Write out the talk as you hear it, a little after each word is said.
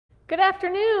Good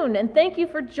afternoon, and thank you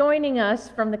for joining us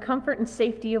from the comfort and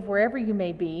safety of wherever you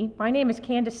may be. My name is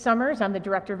Candace Summers. I'm the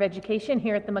Director of Education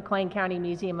here at the McLean County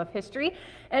Museum of History,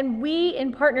 and we,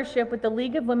 in partnership with the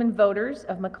League of Women Voters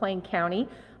of McLean County,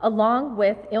 along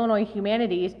with Illinois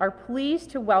Humanities, are pleased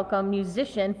to welcome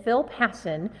musician Phil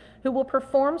Passen, who will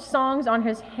perform songs on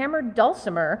his hammered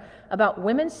dulcimer about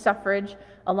women's suffrage,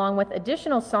 along with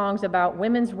additional songs about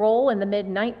women's role in the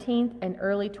mid-19th and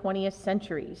early 20th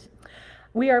centuries.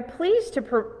 We are pleased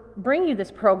to bring you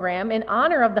this program in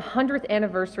honor of the 100th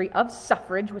anniversary of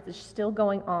suffrage, which is still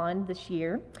going on this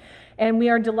year. And we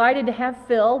are delighted to have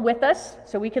Phil with us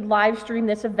so we could live stream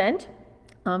this event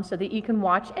so that you can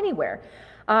watch anywhere.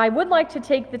 I would like to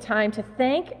take the time to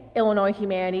thank Illinois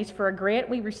Humanities for a grant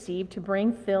we received to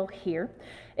bring Phil here.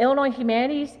 Illinois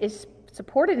Humanities is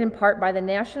supported in part by the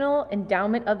National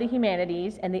Endowment of the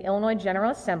Humanities and the Illinois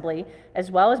General Assembly,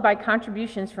 as well as by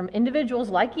contributions from individuals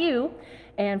like you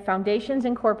and foundations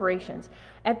and corporations.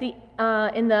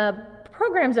 In the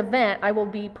program's event, I will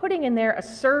be putting in there a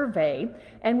survey,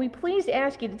 and we please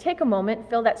ask you to take a moment,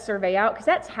 fill that survey out, because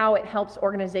that's how it helps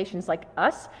organizations like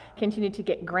us continue to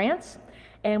get grants.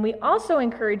 And we also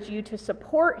encourage you to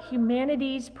support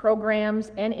humanities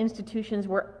programs and institutions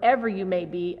wherever you may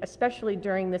be, especially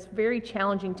during this very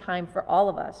challenging time for all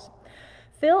of us.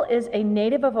 Phil is a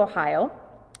native of Ohio,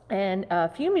 and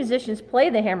few musicians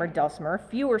play the hammered dulcimer.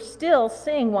 Fewer still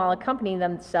sing while accompanying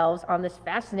themselves on this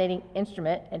fascinating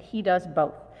instrument, and he does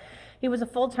both. He was a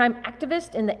full-time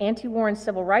activist in the anti-war and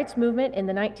civil rights movement in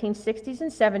the 1960s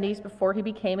and 70s before he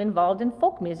became involved in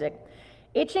folk music.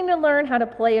 Itching to learn how to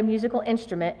play a musical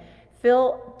instrument,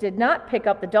 Phil did not pick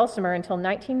up the dulcimer until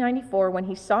 1994 when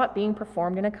he saw it being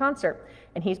performed in a concert,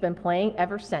 and he's been playing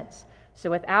ever since. So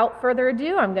without further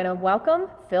ado, I'm going to welcome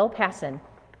Phil Passen.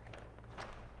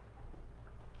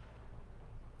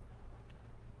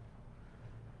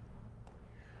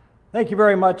 Thank you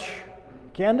very much,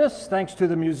 Candace. Thanks to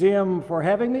the museum for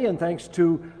having me, and thanks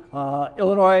to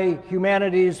Illinois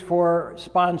Humanities for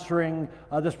sponsoring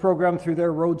this program through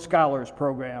their Rhodes Scholars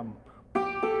program.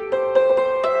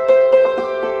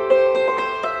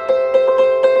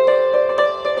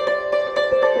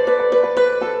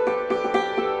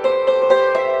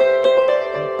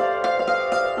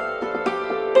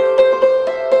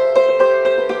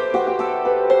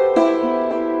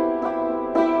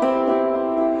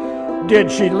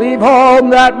 Did she leave home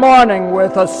that morning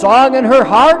with a song in her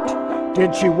heart?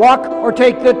 Did she walk or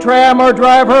take the tram or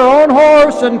drive her own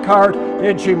horse and cart?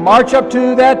 Did she march up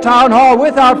to that town hall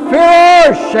without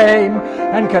fear or shame?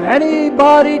 And can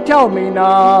anybody tell me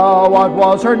now what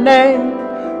was her name?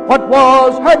 What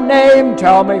was her name?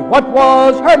 Tell me, what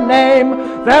was her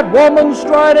name? That woman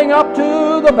striding up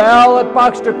to the ballot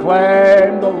box to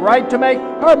claim the right to make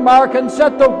her mark and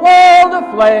set the world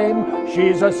aflame.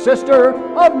 She's a sister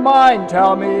of mine.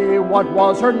 Tell me, what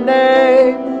was her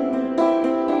name?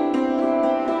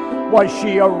 Was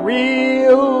she a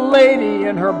real lady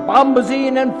in her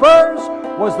bombazine and furs?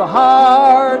 Was the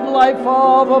hard life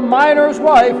of a miner's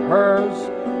wife hers?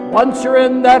 Once you're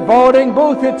in that voting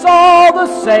booth, it's all the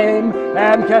same.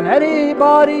 And can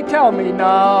anybody tell me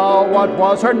now what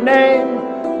was her name?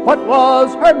 What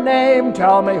was her name?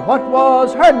 Tell me, what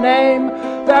was her name?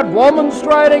 That woman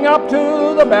striding up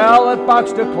to the ballot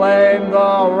box to claim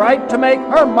the right to make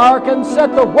her mark and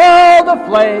set the world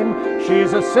aflame.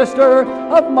 She's a sister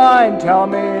of mine. Tell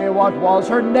me, what was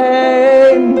her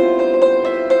name?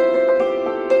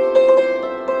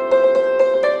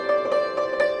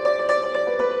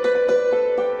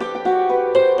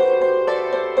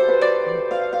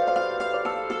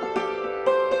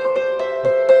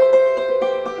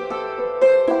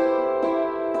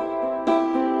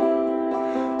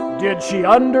 Did she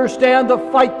understand the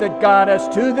fight that got us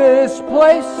to this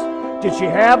place? Did she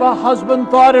have a husband,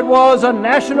 thought it was a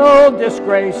national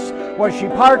disgrace? Was she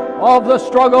part of the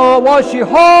struggle? Was she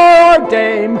whore or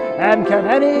dame? And can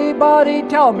anybody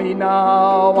tell me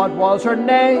now what was her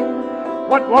name?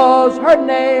 What was her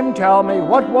name? Tell me,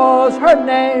 what was her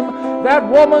name? That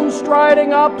woman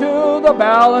striding up to the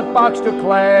ballot box to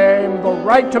claim the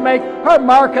right to make her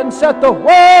mark and set the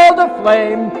world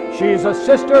aflame. She's a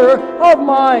sister of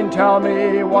mine. Tell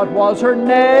me, what was her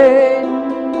name?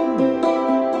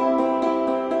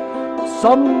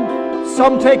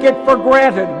 Some take it for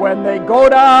granted when they go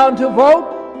down to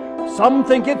vote. Some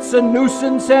think it's a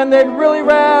nuisance and they'd really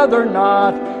rather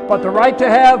not. But the right to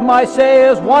have my say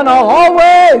is one I'll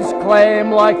always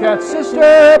claim. Like that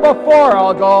sister before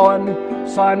I'll go and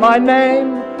sign my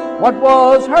name. What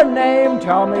was her name?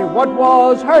 Tell me, what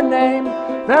was her name?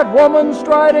 That woman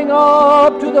striding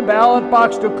up to the ballot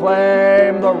box to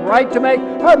claim the right to make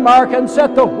her mark and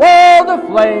set the world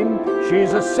aflame.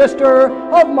 She's a sister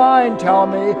of mine, tell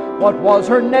me, what was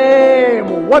her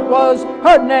name? What was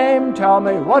her name? Tell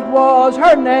me, what was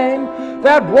her name?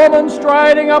 That woman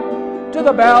striding up to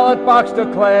the ballot box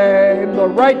to claim the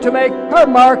right to make her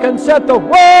mark and set the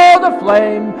world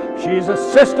aflame. She's a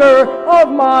sister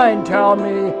of mine, tell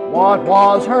me, what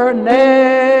was her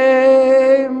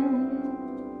name?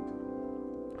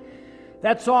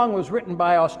 That song was written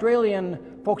by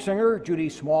Australian folk singer Judy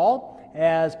Small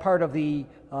as part of the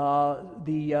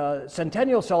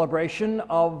centennial celebration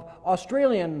of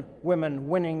Australian women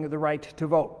winning the right to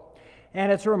vote.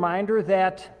 And it's a reminder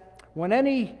that when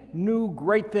any new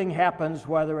great thing happens,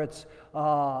 whether it's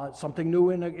something new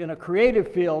in a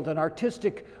creative field, an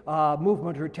artistic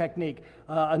movement or technique,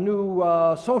 a new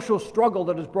social struggle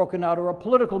that has broken out, or a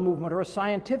political movement, or a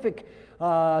scientific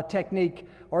technique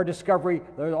or discovery,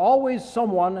 there's always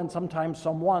someone, and sometimes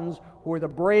someones, who are the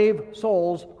brave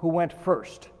souls who went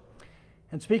first.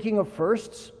 And speaking of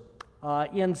firsts,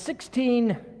 in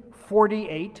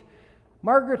 1648,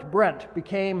 Margaret Brent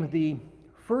became the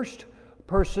first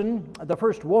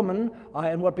woman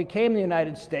in what became the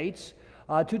United States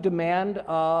to demand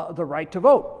the right to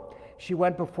vote. She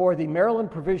went before the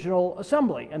Maryland Provisional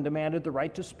Assembly and demanded the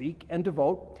right to speak and to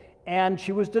vote, and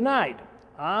she was denied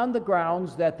on the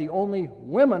grounds that the only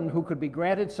women who could be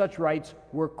granted such rights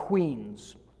were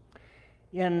queens.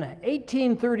 In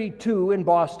 1832 in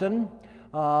Boston,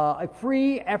 a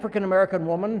free African-American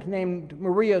woman named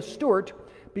Maria Stewart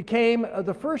became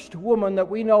the first woman that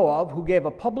we know of who gave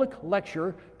a public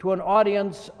lecture to an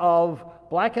audience of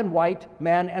black and white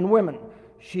men and women.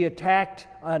 She attacked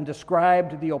and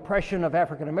described the oppression of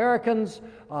African Americans,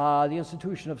 the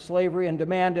institution of slavery, and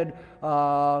demanded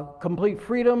complete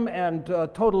freedom and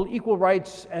total equal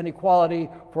rights and equality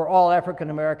for all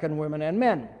African American women and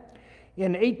men.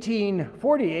 In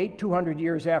 1848, 200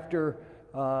 years after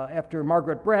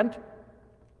Margaret Brent,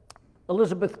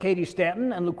 Elizabeth Cady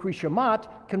Stanton and Lucretia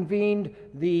Mott convened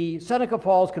the Seneca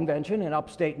Falls Convention in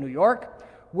upstate New York,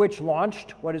 which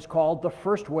launched what is called the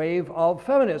first wave of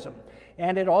feminism.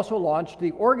 And it also launched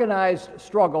the organized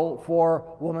struggle for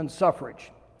women's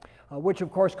suffrage, which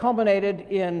of course culminated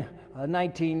in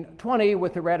 1920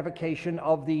 with the ratification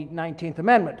of the 19th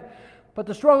Amendment. But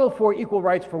the struggle for equal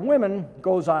rights for women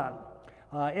goes on.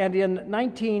 And in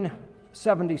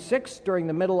 1976, during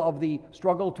the middle of the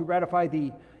struggle to ratify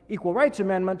the Equal Rights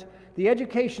Amendment, the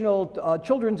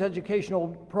children's educational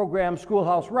program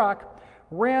Schoolhouse Rock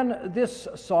ran this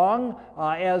song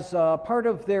as part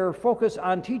of their focus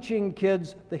on teaching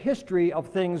kids the history of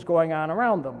things going on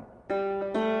around them.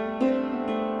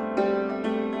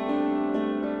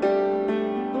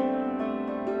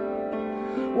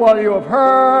 Well, you have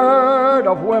heard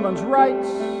of women's rights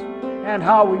and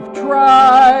how we've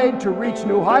tried to reach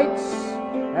new heights,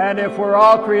 and if we're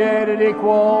all created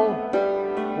equal,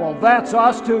 well, that's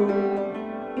us too.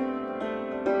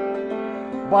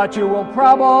 But you will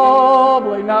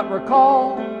probably not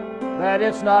recall that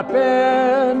it's not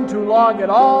been too long at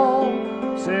all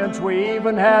since we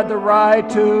even had the right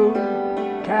to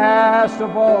cast a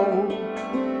vote.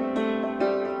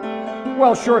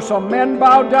 Well, sure, some men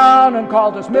bowed down and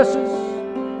called us missus,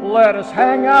 let us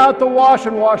hang out the wash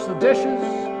and wash the dishes.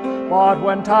 But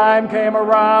when time came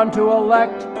around to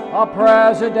elect a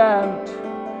president,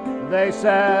 they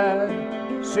said,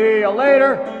 see you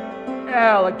later,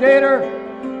 alligator.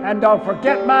 And don't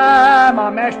forget my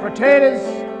mashed potatoes,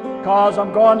 'cause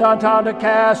I'm going downtown to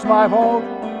cast my vote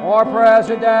for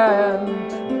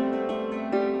president.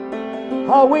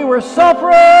 Oh, we were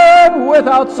suffering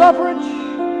without suffrage.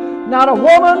 Not a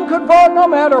woman could vote no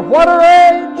matter what her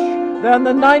age. Then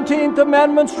the 19th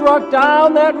Amendment struck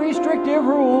down that restrictive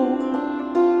rule.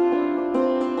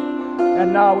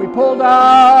 And now we pull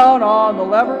down on the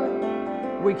lever.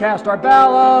 We cast our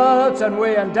ballots and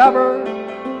we endeavor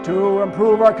to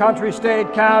improve our country,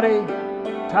 state, county,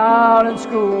 town, and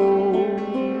school.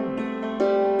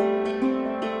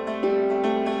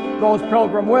 Those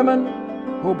Pilgrim women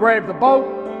who braved the boat,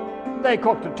 they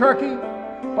cooked a turkey,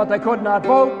 but they could not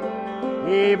vote.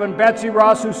 Even Betsy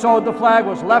Ross, who sewed the flag,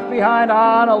 was left behind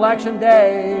on Election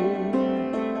Day.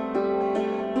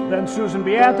 Then Susan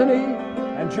B. Anthony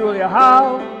and Julia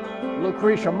Howe,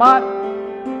 Lucretia Mott,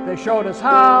 they showed us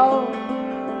how.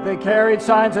 They carried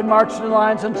signs and marched in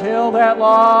lines until that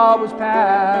law was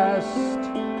passed.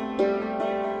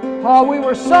 Oh, we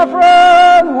were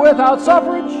suffering without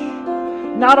suffrage.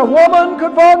 Not a woman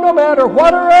could vote no matter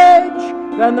what her age.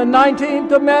 Then the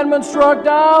 19th Amendment struck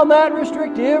down that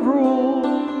restrictive rule.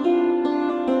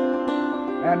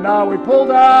 And now we pull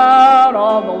down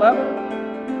on the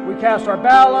lever, we cast our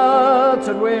ballots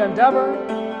and we endeavor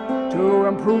to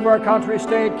improve our country,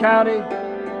 state, county,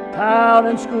 town,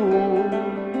 and school.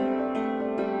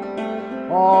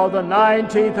 Oh, the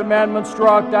 19th Amendment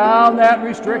struck down that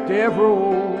restrictive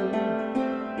rule.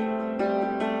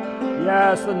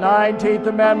 Yes, the 19th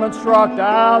Amendment struck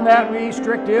down that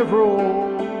restrictive rule.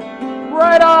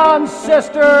 Right on,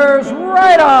 sisters,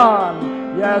 right on!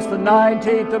 Yes, the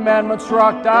 19th Amendment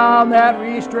struck down that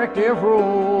restrictive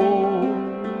rule.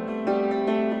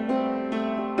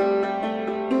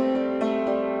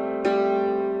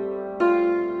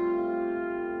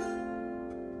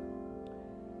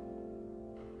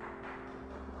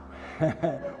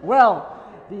 Well,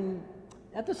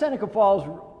 at the Seneca Falls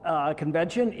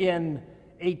Convention in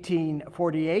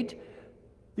 1848,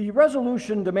 the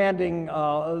resolution demanding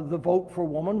the vote for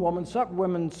women's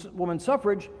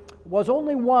suffrage was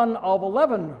only one of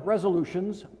 11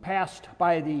 resolutions passed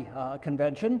by the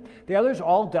convention. The others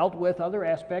all dealt with other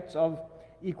aspects of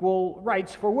equal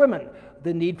rights for women.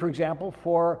 The need, for example,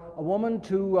 for a woman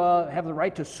to have the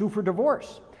right to sue for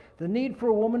divorce. The need for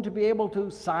a woman to be able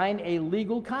to sign a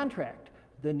legal contract.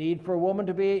 The need for a woman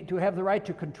to have the right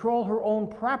to control her own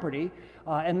property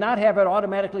and not have it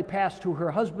automatically passed to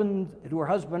her husband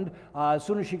as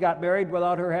soon as she got married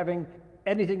without her having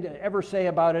anything to ever say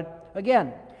about it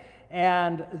again.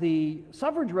 And the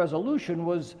suffrage resolution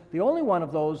was the only one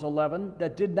of those 11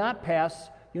 that did not pass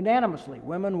unanimously.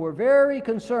 Women were very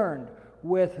concerned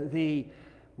with the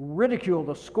ridicule,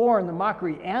 the scorn, the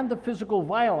mockery, and the physical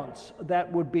violence that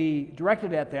would be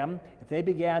directed at them if they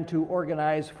began to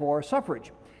organize for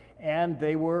suffrage. And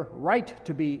they were right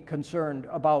to be concerned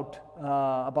about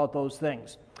those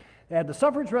things. And the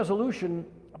suffrage resolution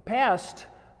passed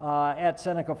at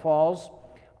Seneca Falls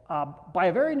by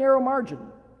a very narrow margin,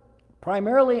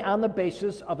 primarily on the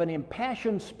basis of an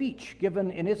impassioned speech given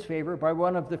in its favor by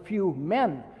one of the few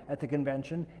men at the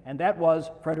convention, and that was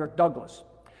Frederick Douglass.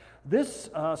 This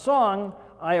song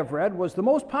I have read was the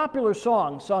most popular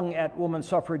song sung at women's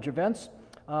suffrage events,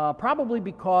 probably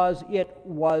because it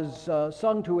was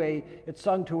sung to a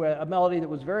melody that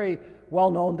was very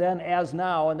well known then as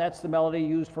now, and that's the melody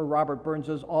used for Robert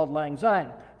Burns's Auld Lang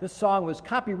Syne. This song was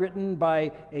copywritten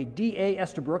by a D.A.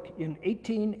 Estabrook in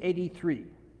 1883.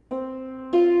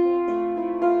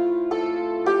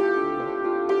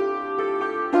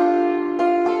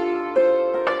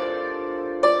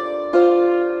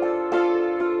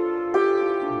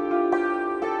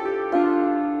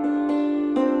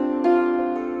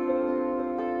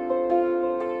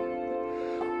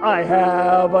 I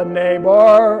have a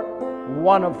neighbor,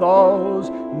 one of those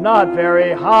not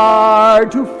very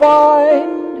hard to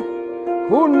find,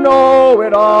 who know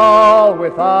it all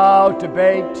without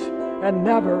debate and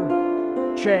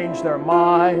never change their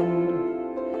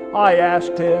mind. I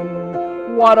asked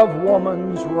him, what of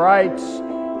woman's rights?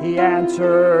 He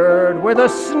answered with a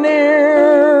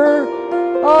sneer,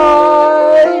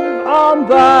 on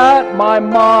that my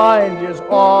mind is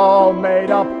all made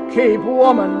up, keep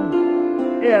woman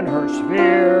in her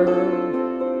sphere.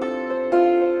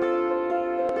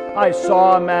 I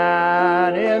saw a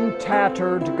man in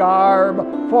tattered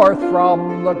garb forth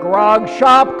from the grog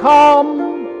shop come.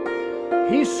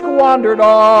 He squandered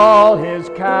all his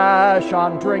cash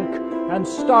on drink and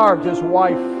starved his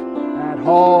wife at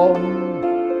home.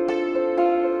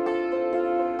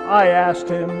 I asked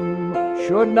him,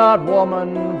 should not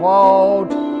woman vote?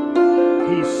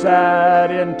 He said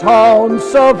in tones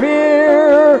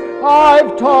severe,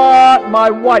 I've taught my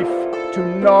wife to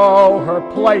know her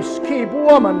place, keep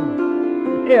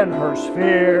woman in her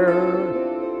sphere.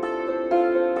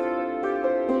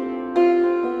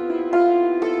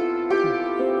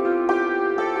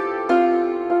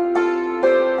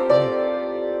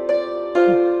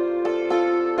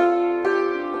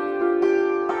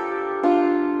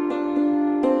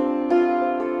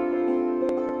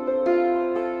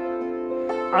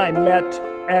 I met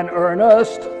an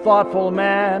earnest, thoughtful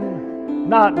man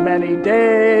not many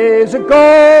days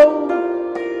ago,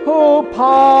 who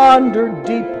pondered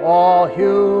deep all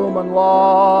human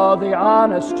law, the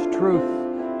honest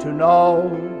truth to know.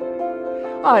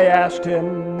 I asked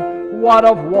him, what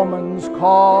of woman's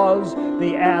cause?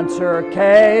 The answer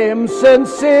came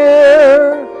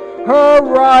sincere. Her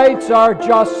rights are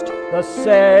just the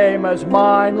same as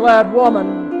mine. Let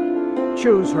woman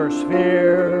choose her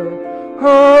sphere.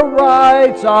 Her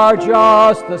rights are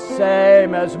just the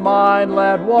same as mine.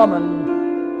 Let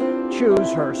woman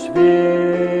choose her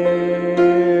sphere.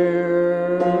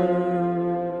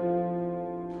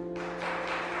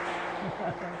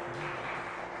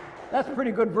 That's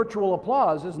pretty good virtual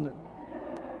applause, isn't it?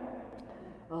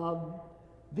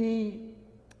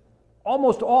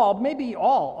 Almost all, maybe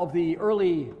all of the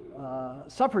early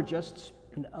suffragists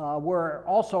were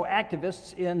also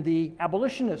activists in the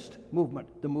abolitionist movement,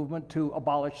 the movement to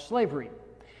abolish slavery.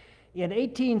 In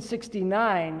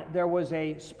 1869, there was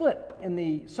a split in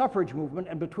the suffrage movement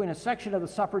and between a section of the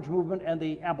suffrage movement and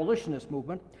the abolitionist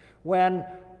movement when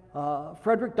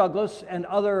Frederick Douglass and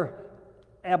other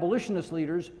abolitionist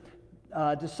leaders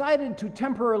decided to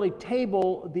temporarily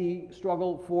table the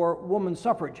struggle for women's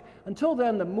suffrage. Until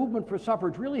then, the movement for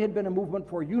suffrage really had been a movement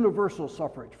for universal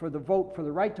suffrage, for the vote, for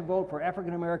the right to vote for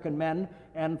African American men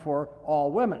and for all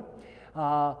women.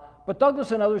 But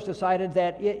Douglass and others decided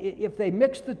that if they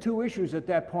mixed the two issues at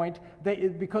that point,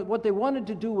 because what they wanted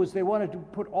to do was they wanted to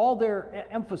put all their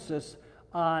emphasis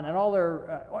on and all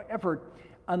their effort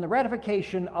on the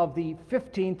ratification of the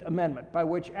 15th Amendment, by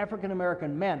which African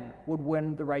American men would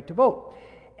win the right to vote.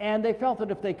 And they felt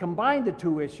that if they combined the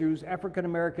two issues, African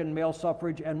American male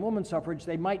suffrage and women's suffrage,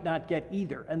 they might not get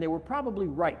either. And they were probably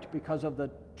right because of the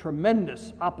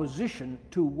tremendous opposition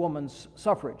to women's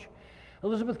suffrage.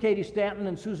 Elizabeth Cady Stanton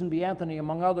and Susan B. Anthony,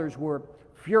 among others, were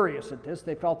furious at this.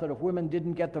 They felt that if women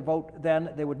didn't get the vote then,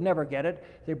 they would never get it.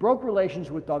 They broke relations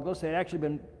with Douglass. They had actually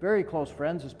been very close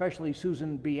friends, especially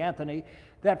Susan B. Anthony.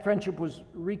 That friendship was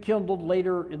rekindled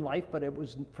later in life, but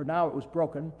for now it was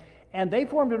broken. And they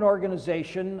formed an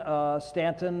organization,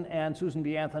 Stanton and Susan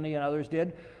B. Anthony and others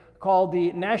did, called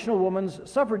the National Women's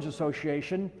Suffrage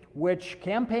Association, which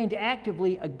campaigned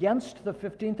actively against the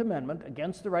 15th Amendment,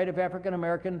 against the right of African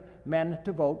American men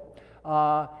to vote.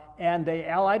 And they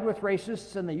allied with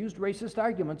racists, and they used racist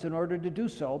arguments in order to do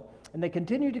so. And they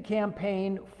continued to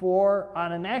campaign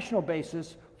on a national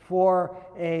basis, for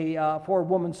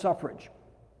women's suffrage.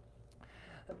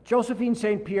 Josephine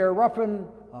St. Pierre Ruffin,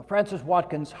 Frances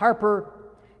Watkins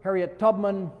Harper, Harriet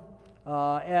Tubman,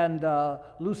 and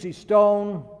Lucy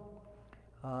Stone,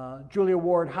 Julia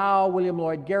Ward Howe, William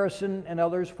Lloyd Garrison, and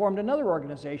others formed another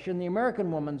organization, the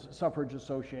American Women's Suffrage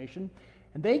Association,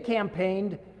 and they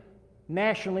campaigned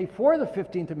nationally for the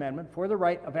 15th Amendment, for the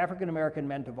right of African American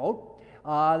men to vote.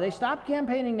 They stopped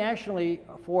campaigning nationally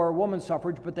for women's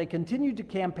suffrage, but they continued to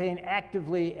campaign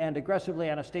actively and aggressively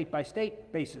on a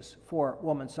state-by-state basis for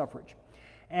women's suffrage.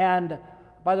 And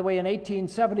by the way, in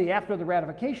 1870, after the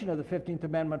ratification of the 15th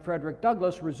Amendment, Frederick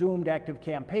Douglass resumed active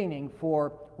campaigning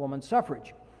for women's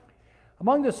suffrage.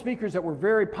 Among the speakers that were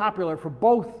very popular for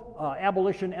both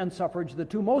abolition and suffrage, the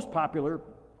two most popular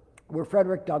were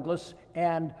Frederick Douglass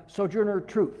and Sojourner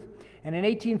Truth. And in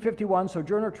 1851,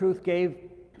 Sojourner Truth gave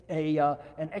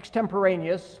an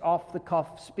extemporaneous,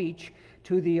 off-the-cuff speech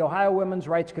to the Ohio Women's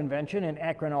Rights Convention in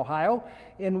Akron, Ohio,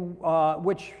 in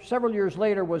which several years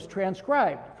later was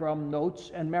transcribed from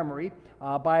notes and memory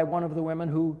by one of the women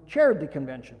who chaired the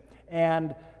convention.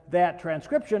 And that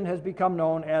transcription has become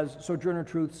known as Sojourner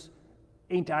Truth's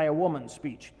Ain't I a Woman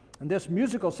speech. And this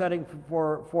musical setting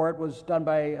for it was done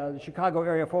by the Chicago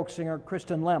area folk singer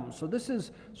Kristen Lem. So this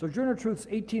is Sojourner Truth's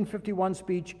 1851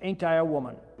 speech, Ain't I a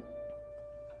Woman.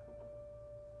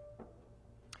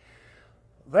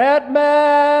 That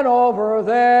man over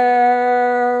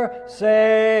there,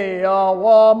 say a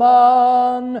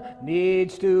woman,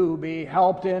 needs to be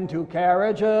helped into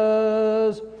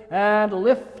carriages and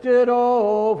lifted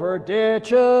over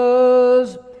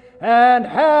ditches and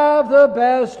have the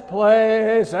best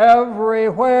place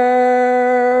everywhere.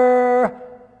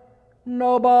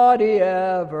 Nobody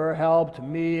ever helped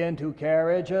me into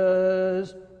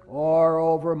carriages or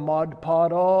over mud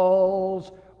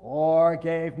puddles or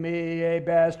gave me a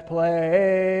best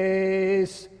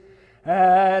place.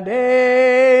 And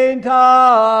ain't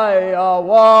I a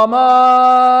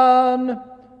woman?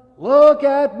 Look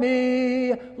at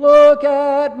me, look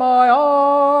at my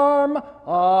arm.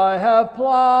 I have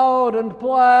plowed and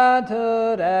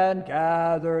planted and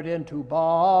gathered into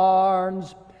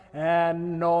barns,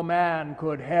 and no man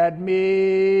could head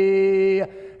me.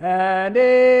 And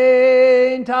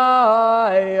ain't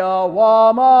I a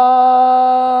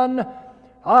woman?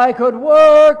 I could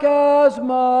work as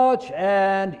much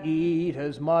and eat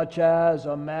as much as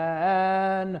a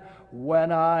man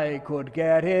when I could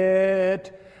get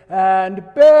it, and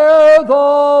bear the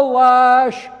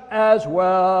lash as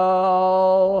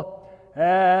well.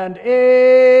 And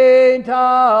ain't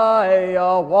I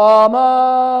a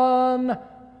woman?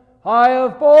 I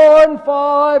have borne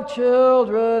 5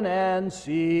 children and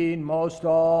seen most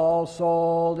all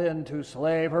sold into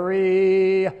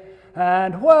slavery.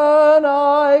 And when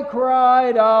I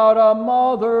cried out a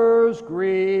mother's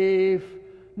grief,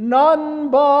 none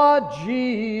but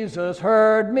Jesus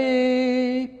heard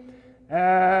me.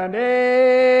 And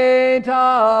ain't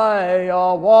I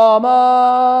a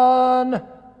woman?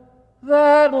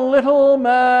 That that little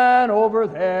man over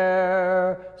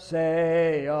there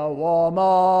say a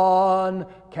woman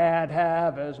can't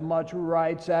have as much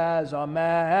rights as a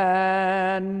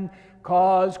man,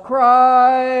 'cause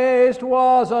Christ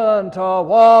wasn't a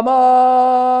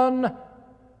woman.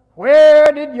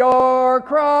 Where did your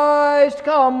Christ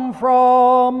come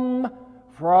from?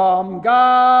 From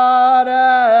God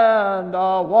and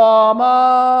a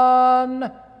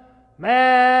woman.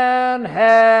 Man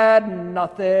had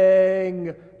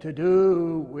nothing to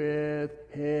do with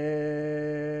him.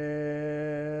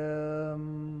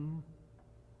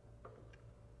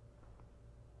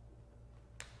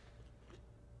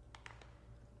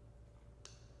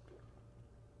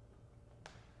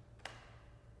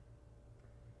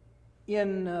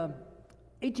 In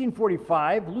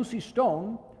 1845, Lucy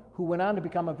Stone, who went on to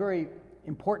become a very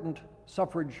important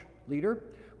suffrage leader,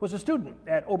 was a student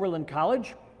at Oberlin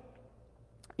College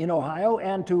in Ohio,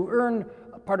 and to earn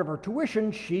part of her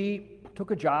tuition, she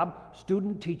took a job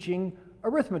student teaching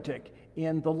arithmetic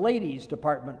in the ladies'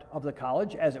 department of the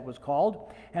college, as it was called,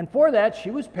 and for that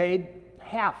she was paid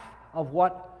half of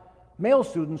what male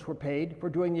students were paid for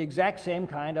doing the exact same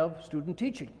kind of student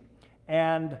teaching.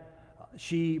 And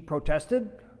she protested,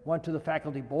 went to the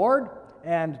faculty board,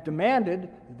 and demanded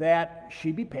that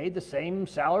she be paid the same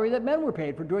salary that men were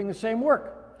paid for doing the same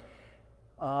work.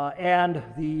 And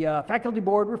the faculty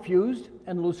board refused,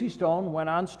 and Lucy Stone went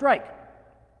on strike.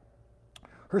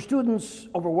 Her students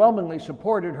overwhelmingly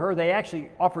supported her. They actually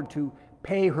offered to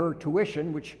pay her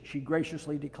tuition, which she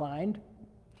graciously declined.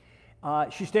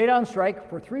 She stayed on strike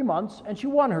for 3 months, and she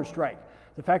won her strike.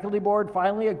 The faculty board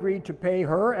finally agreed to pay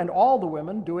her and all the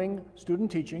women doing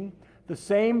student teaching the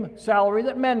same salary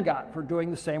that men got for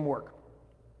doing the same work.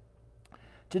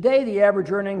 Today, the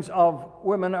average earnings of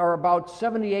women are about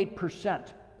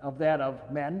 78% of that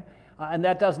of men, and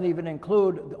that doesn't even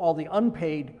include all the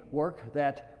unpaid work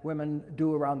that women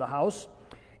do around the house.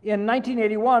 In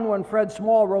 1981, when Fred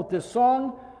Small wrote this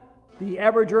song, the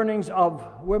average earnings of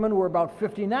women were about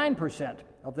 59%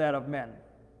 of that of men.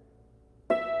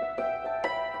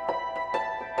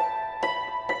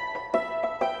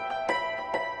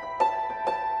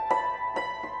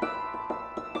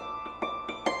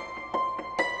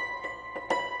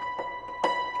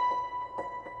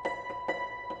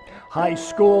 High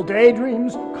school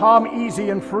daydreams come easy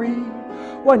and free.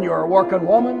 When you're a working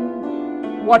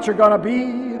woman, what you're gonna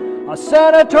be? A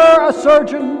senator, a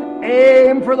surgeon,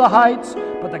 aim for the heights.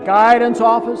 But the guidance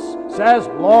office says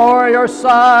lower your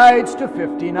sights to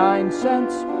 59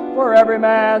 cents for every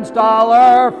man's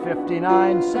dollar.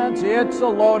 59 cents, it's a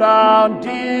low-down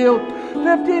deal.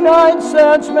 59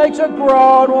 cents makes a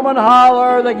grown woman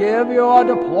holler. They give you a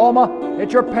diploma,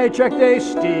 it's your paycheck they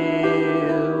steal.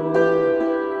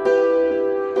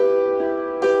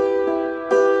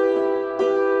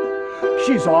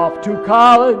 She's off to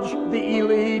college, the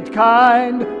elite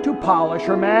kind, to polish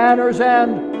her manners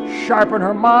and sharpen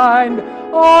her mind.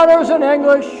 Honors in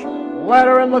English,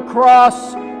 letter in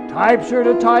lacrosse, types her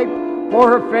to type for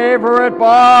her favorite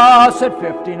boss at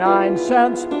 59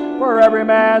 cents. For every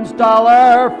man's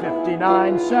dollar,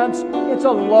 59 cents. It's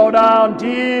a low-down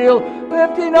deal.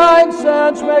 59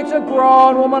 cents makes a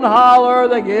grown woman holler.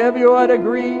 They give you a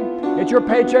degree, it's your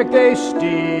paycheck they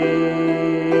steal.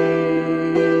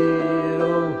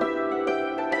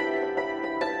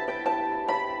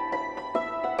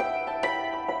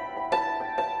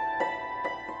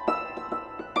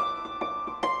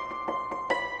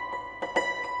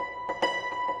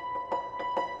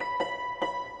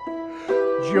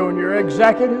 Junior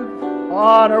executive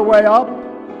on her way up,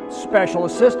 special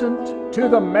assistant to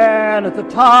the man at the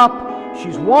top.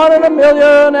 She's 1 in a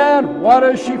million, and what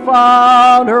has she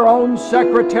found? Her own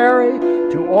secretary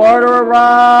to order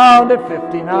around at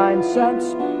 59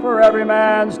 cents. For every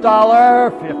man's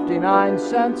dollar, 59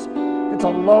 cents. It's a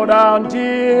low-down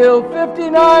deal.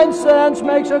 59 cents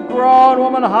makes a grown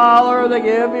woman holler. They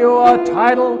give you a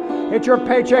title, it's your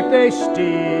paycheck they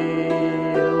steal.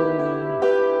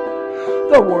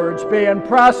 The words being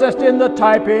processed in the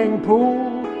typing pool.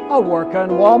 A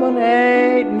working woman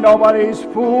ain't nobody's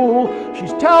fool.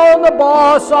 She's telling the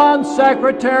boss on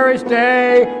Secretary's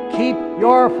Day, keep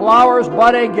your flowers,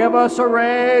 buddy, give us a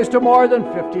raise to more than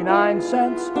 59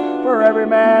 cents. For every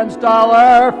man's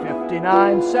dollar,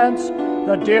 59 cents.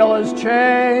 The deal has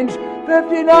changed.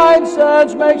 59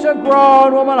 cents makes a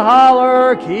grown woman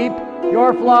holler. Keep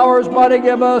your flowers, buddy,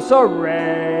 give us a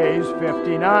raise.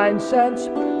 59 cents.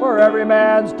 For every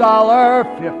man's dollar,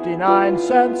 59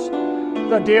 cents.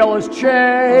 The deal has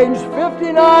changed.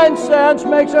 59 cents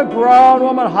makes a grown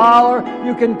woman holler.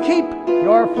 You can keep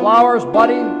your flowers,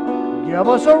 buddy. Give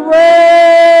us a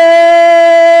raise.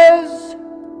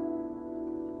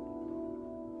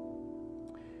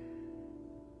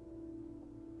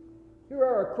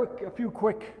 a few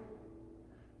quick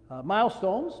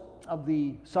milestones of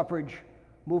the suffrage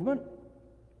movement.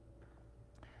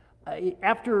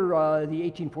 After the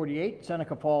 1848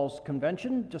 Seneca Falls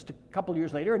Convention, just a couple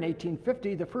years later, in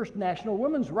 1850, the first National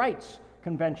Women's Rights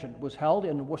Convention was held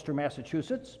in Worcester,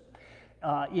 Massachusetts.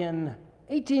 In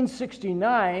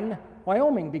 1869,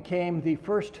 Wyoming became the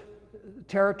first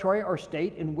territory or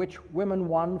state in which women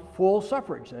won full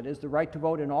suffrage, that is, the right to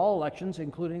vote in all elections,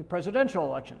 including presidential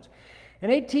elections. In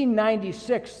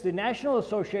 1896, the National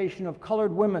Association of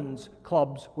Colored Women's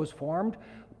Clubs was formed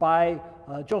by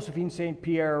Josephine St.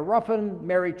 Pierre Ruffin,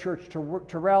 Mary Church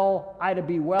Terrell, Ida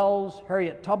B. Wells,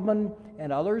 Harriet Tubman,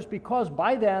 and others, because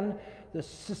by then the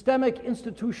systemic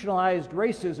institutionalized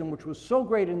racism, which was so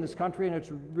great in this country and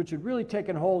which had really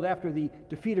taken hold after the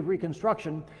defeat of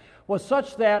Reconstruction, was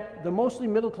such that the mostly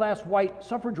middle-class white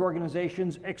suffrage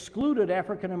organizations excluded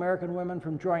African American women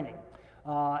from joining.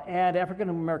 And African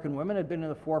American women had been in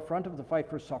the forefront of the fight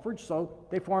for suffrage, so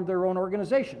they formed their own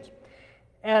organizations.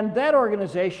 And that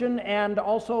organization, and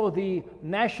also the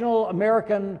National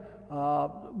American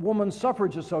Women's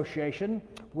Suffrage Association,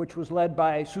 which was led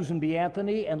by Susan B.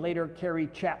 Anthony and later Carrie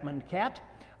Chapman Catt,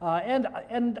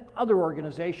 and other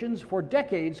organizations, for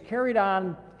decades carried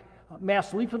on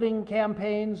mass leafleting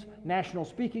campaigns, national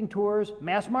speaking tours,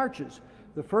 mass marches.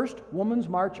 The first Women's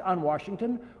March on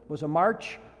Washington was a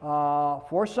march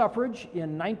for suffrage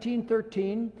in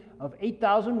 1913 of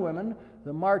 8,000 women.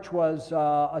 The march was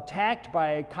attacked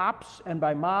by cops and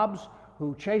by mobs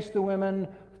who chased the women,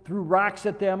 threw rocks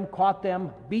at them, caught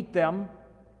them, beat them.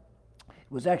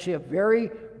 It was actually a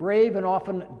very brave and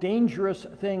often dangerous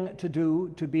thing to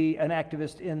do, to be an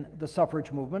activist in the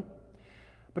suffrage movement.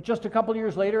 But just a couple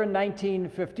years later, in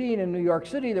 1915, in New York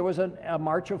City, there was a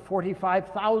march of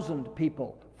 45,000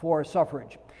 people for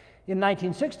suffrage. In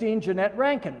 1916, Jeanette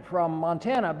Rankin from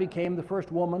Montana became the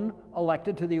first woman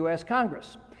elected to the U.S.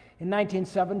 Congress. In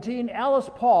 1917, Alice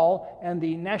Paul and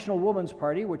the National Woman's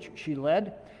Party, which she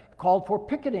led, called for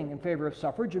picketing in favor of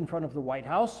suffrage in front of the White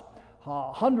House.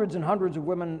 Hundreds and hundreds of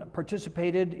women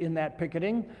participated in that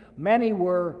picketing. Many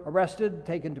were arrested,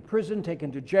 taken to prison,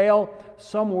 taken to jail.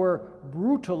 Some were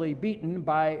brutally beaten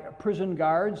by prison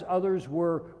guards. Others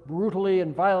were brutally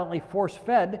and violently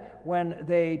force-fed when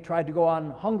they tried to go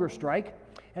on hunger strike.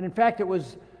 And in fact, it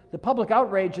was the public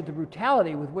outrage at the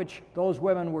brutality with which those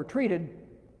women were treated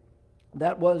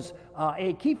that was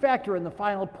a key factor in the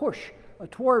final push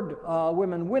toward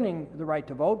women winning the right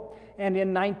to vote. And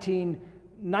in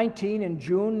 1919, in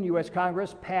June, U.S.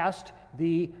 Congress passed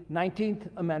the 19th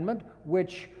Amendment,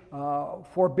 which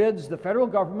forbids the federal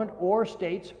government or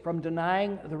states from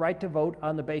denying the right to vote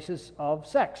on the basis of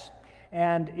sex.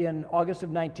 And in August of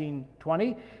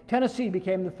 1920, Tennessee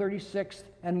became the 36th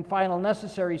and final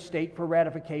necessary state for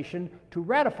ratification to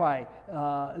ratify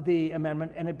the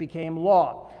amendment, and it became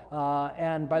law.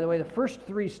 And by the way, the first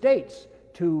three states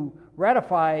to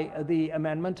ratify the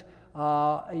amendment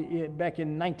back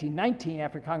in 1919,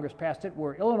 after Congress passed it,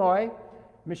 were Illinois,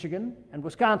 Michigan, and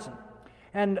Wisconsin.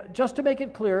 And just to make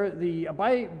it clear, with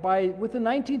the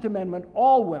 19th Amendment,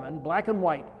 all women, black and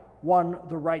white, won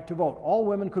the right to vote. All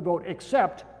women could vote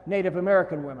except Native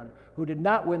American women, who did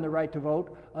not win the right to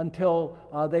vote until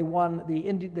they won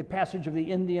the passage of the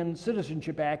Indian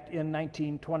Citizenship Act in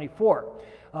 1924.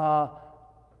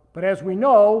 But as we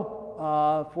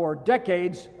know, for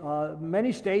decades,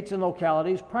 many states and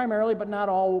localities, primarily but not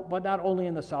only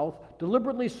in the South,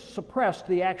 deliberately suppressed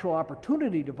the actual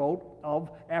opportunity to vote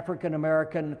of African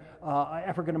American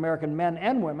men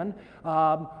and women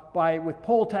with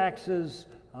poll taxes,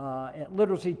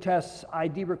 literacy tests,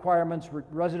 ID requirements,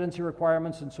 residency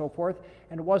requirements, and so forth.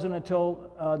 And it wasn't until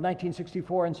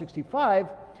 1964 and 65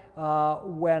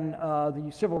 when the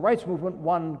Civil Rights Movement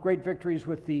won great victories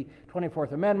with the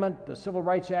 24th Amendment, the Civil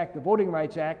Rights Act, the Voting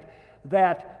Rights Act,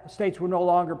 that states were no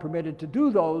longer permitted to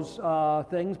do those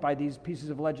things by these pieces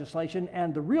of legislation,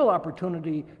 and the real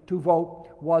opportunity to vote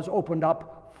was opened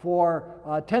up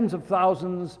for tens of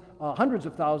thousands, hundreds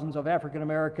of thousands of African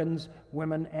Americans,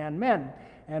 women and men.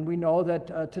 And we know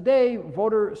that today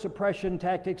voter suppression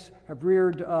tactics have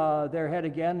reared their head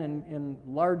again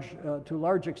to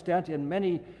large extent in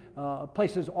many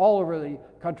places all over the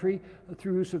country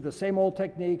through use of the same old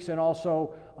techniques, and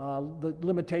also the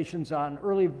limitations on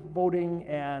early voting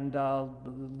and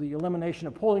the elimination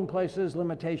of polling places,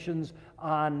 limitations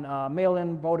on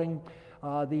mail-in voting.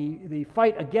 The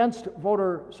fight against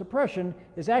voter suppression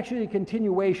is actually a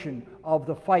continuation of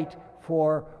the fight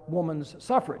for women's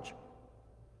suffrage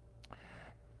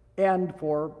and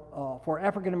for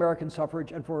African American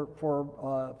suffrage and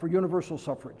for universal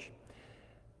suffrage.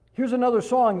 Here's another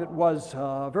song that was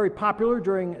very popular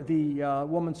during the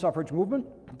women's suffrage movement.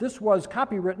 This was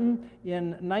copywritten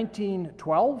in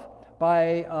 1912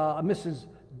 by Mrs.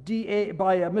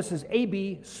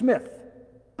 A.B. Smith.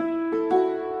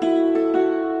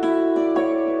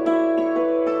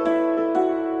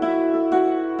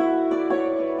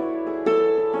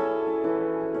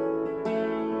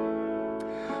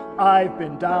 I've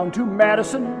been down to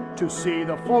Madison to see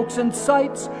the folks in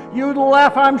sights. You'd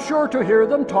laugh, I'm sure, to hear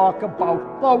them talk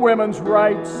about the women's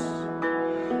rights.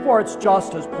 For it's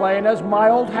just as plain as my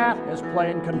old hat, as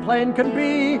plain can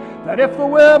be, that if the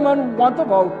women want the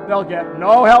vote, they'll get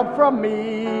no help from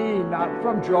me. Not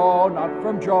from Joe, not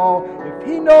from Joe, if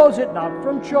he knows it, not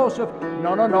from Joseph.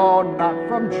 No, no, no, not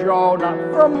from Joe, not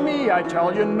from me, I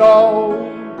tell you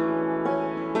no.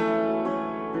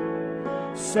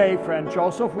 Say, friend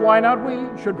Joseph, why not we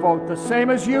should vote the same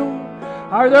as you?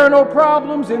 Are there no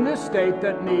problems in this state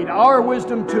that need our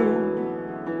wisdom too?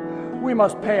 We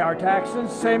must pay our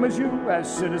taxes, same as you,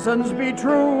 as citizens be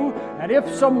true. And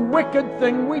if some wicked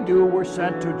thing we do, we're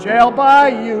sent to jail by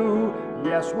you.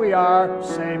 Yes, we are,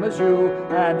 same as you,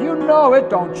 and you know it,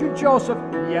 don't you, Joseph?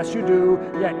 Yes, you do,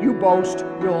 yet you boast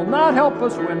you'll not help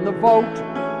us win the vote.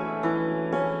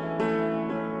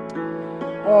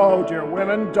 Oh, dear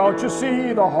women, don't you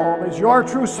see the home is your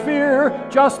true sphere?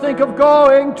 Just think of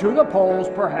going to the polls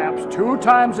perhaps 2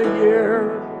 times a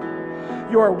year.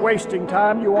 You're wasting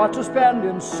time you ought to spend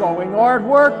in sewing or at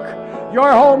work.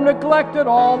 Your home neglected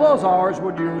all those hours,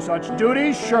 would you such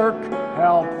duties shirk?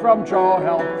 Help from Joe,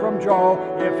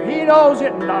 if he knows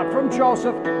it, not from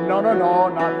Joseph. No, no, no,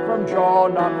 not from Joe,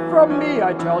 not from me,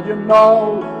 I tell you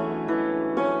no.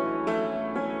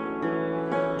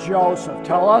 Joseph,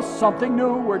 tell us something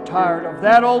new, we're tired of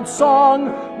that old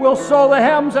song. We'll sew the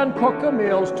hems and cook the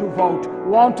meals, to vote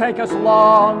won't take us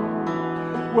long.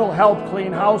 We'll help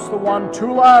clean house, the one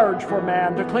too large for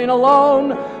man to clean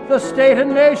alone. The state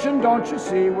and nation, don't you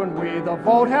see, when we the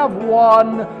vote have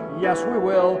won. Yes, we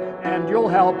will, and you'll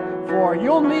help, for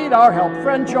you'll need our help,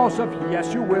 friend Joseph.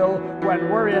 Yes, you will, when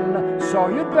we're in, so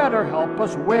you'd better help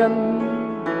us win.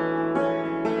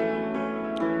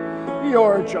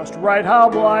 You're just right, how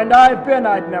blind I've been,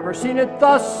 I'd never seen it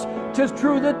thus. 'Tis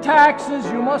true that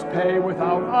taxes you must pay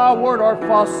without a word or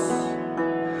fuss.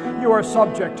 You are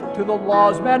subject to the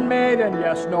laws men made, and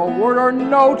yes, no word or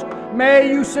note. May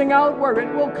you sing out where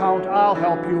it will count, I'll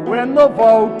help you win the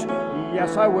vote.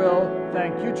 Yes, I will,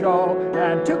 thank you, Joe,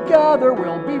 and together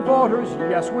we'll be voters.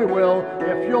 Yes, we will,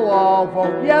 if you'll all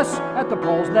vote yes at the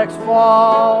polls next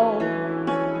fall.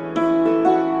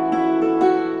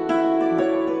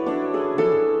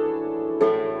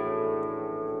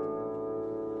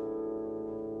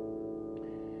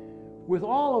 With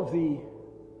all of the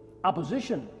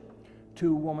opposition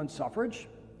to women's suffrage,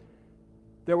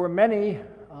 there were many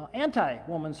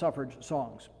anti-woman suffrage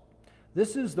songs.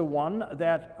 This is the one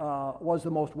that was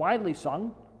the most widely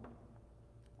sung.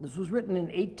 This was written in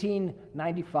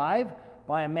 1895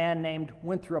 by a man named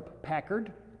Winthrop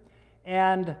Packard,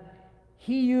 and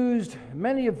he used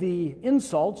many of the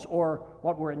insults, or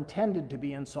what were intended to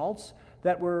be insults,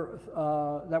 that were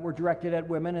directed at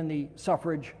women in the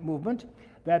suffrage movement.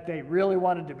 That they really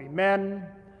wanted to be men,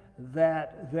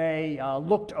 that they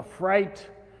looked affright,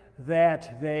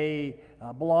 that they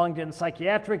belonged in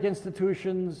psychiatric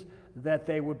institutions, that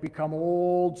they would become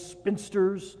old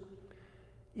spinsters.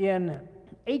 In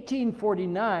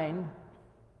 1849,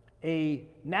 a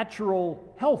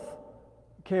natural health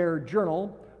care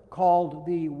journal called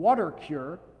The Water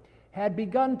Cure had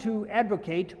begun to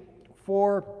advocate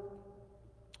for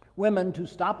women to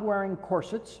stop wearing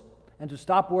corsets and to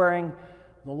stop wearing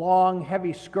the long,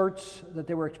 heavy skirts that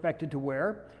they were expected to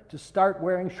wear, to start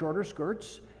wearing shorter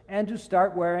skirts, and to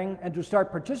start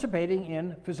participating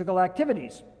in physical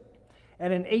activities.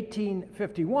 And in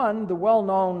 1851, the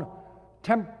well-known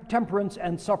temperance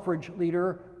and suffrage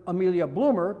leader Amelia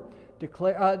Bloomer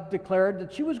declared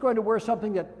that she was going to wear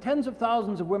something that tens of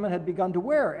thousands of women had begun to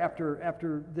wear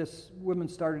after this women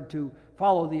started to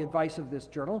follow the advice of this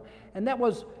journal, and that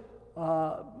was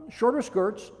shorter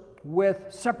skirts with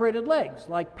separated legs,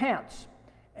 like pants.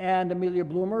 And Amelia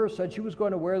Bloomer said she was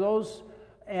going to wear those,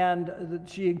 and that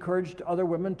she encouraged other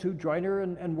women to join her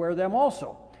and wear them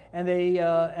also. And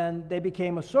they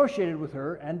became associated with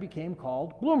her and became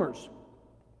called bloomers.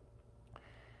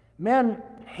 Men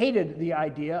hated the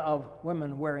idea of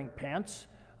women wearing pants.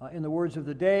 In the words of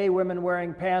the day, women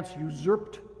wearing pants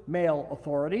usurped male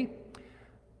authority.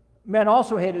 Men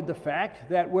also hated the fact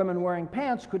that women wearing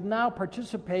pants could now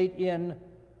participate in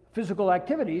physical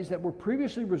activities that were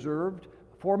previously reserved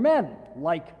for men,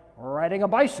 like riding a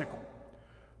bicycle.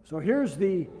 So here's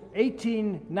the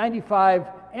 1895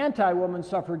 anti-woman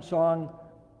suffrage song,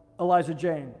 Eliza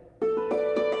Jane.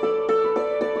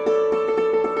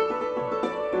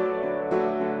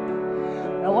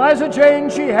 Eliza Jane,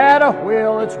 she had a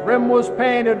wheel, its rim was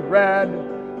painted red.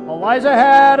 Eliza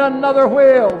had another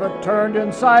wheel that turned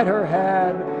inside her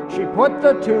head. She put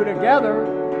the two together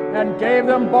and gave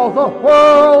them both a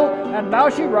whirl, and now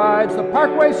she rides the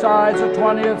parkway sides, a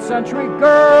 20th century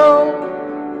girl.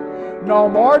 No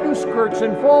more do skirts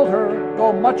enfold her,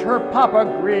 though much her papa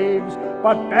grieves,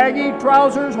 but baggy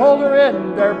trousers hold her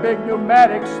in their big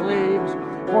pneumatic sleeves.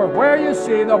 For where you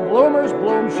see the bloomers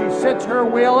bloom, she sits her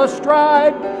wheel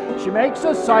astride. She makes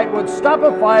a sight, would stop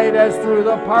a fight, as through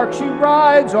the park she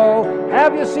rides. Oh,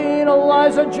 have you seen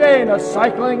Eliza Jane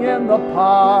a-cycling in the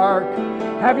park?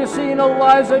 Have you seen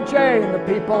Eliza Jane? The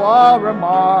people all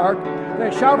remark.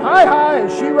 They shout hi hi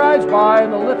as she rides by,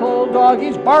 and the little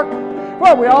doggies bark.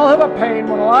 Well, we all have a pain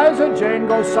when Eliza Jane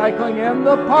goes cycling in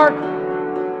the park.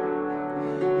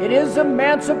 It is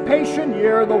Emancipation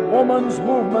Year, the woman's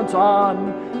movement's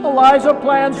on. Eliza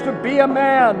plans to be a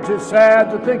man, 'tis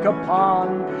sad to think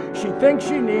upon. She thinks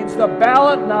she needs the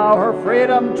ballot now, her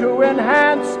freedom to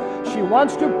enhance. She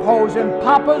wants to pose in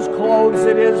Papa's clothes,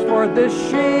 it is for this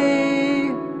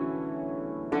she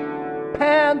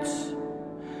pants.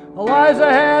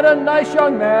 Eliza had a nice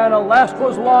young man, alas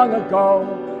 'twas long ago,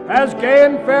 as gay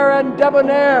and fair and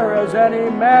debonair as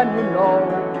any man you know.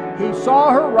 He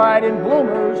saw her ride in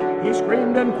bloomers, he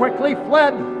screamed and quickly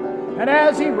fled. And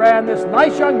as he ran, this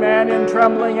nice young man in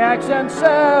trembling accents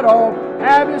said, oh,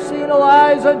 have you seen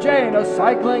Eliza Jane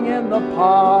a-cycling in the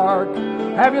park?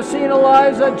 Have you seen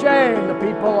Eliza Jane? The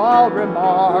people all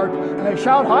remark. And they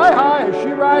shout hi hi as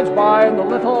she rides by, and the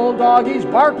little doggies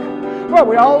bark. Well,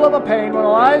 we all love a pain when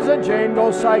Eliza Jane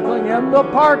goes cycling in the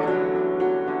park.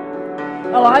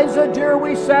 Eliza dear,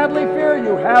 we sadly fear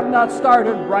you have not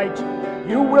started right.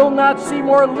 You will not see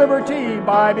more liberty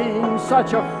by being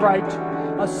such a fright.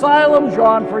 Asylum's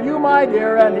yawn for you, my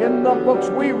dear, and in the books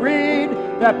we read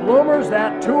that bloomers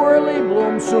that too early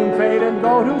bloom soon fade and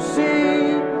go to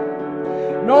seed.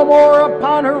 No more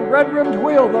upon her red-rimmed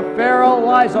wheel the fair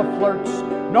Eliza flirts.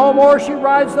 No more she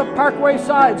rides the parkway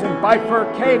sides in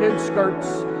bifurcated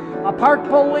skirts. A park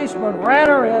policeman ran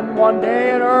her in one day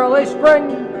in early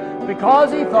spring,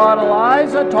 because he thought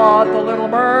Eliza taught the little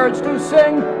birds to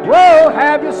sing. Whoa,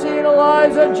 have you seen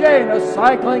Eliza Jane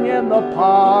a-cycling in the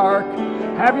park?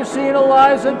 Have you seen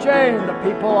Eliza Jane? The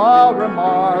people all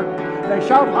remark. They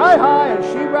shout hi hi as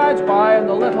she rides by, and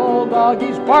the little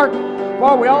doggies bark.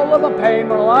 For we all love a pain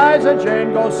when Eliza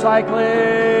Jane goes cycling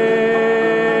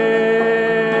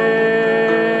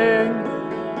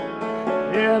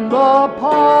in the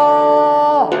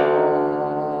park.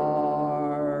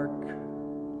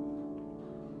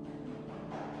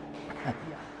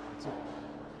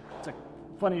 It's a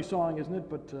funny song, isn't it?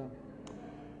 But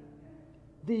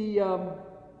the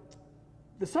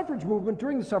suffrage movement,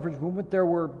 during the suffrage movement, there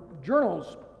were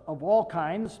journals of all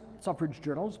kinds, suffrage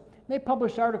journals. They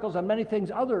published articles on many things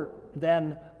other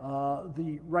than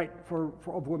the right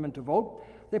of women to vote.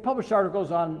 They published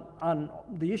articles on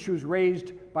the issues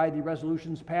raised by the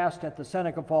resolutions passed at the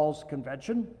Seneca Falls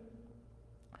Convention.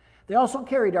 They also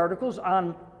carried articles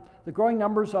on the growing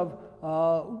numbers of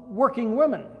working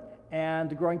women and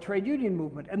the growing trade union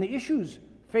movement and the issues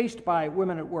faced by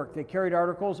women at work. They carried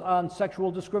articles on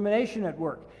sexual discrimination at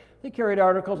work. They carried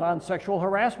articles on sexual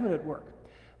harassment at work.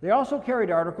 They also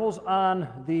carried articles on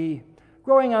the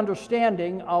growing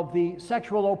understanding of the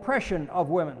sexual oppression of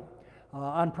women,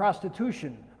 on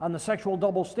prostitution, on the sexual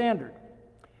double standard.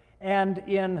 And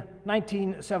in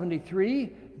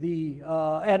 1973,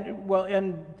 and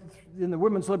in the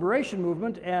women's liberation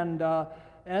movement,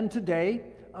 and today,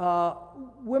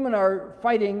 women are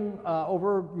fighting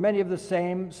over many of the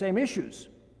same issues.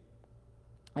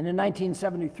 And in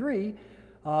 1973,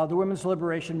 the women's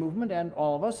liberation movement and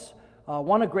all of us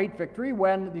won a great victory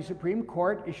when the Supreme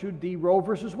Court issued the Roe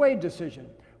versus Wade decision,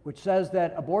 which says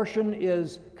that abortion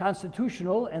is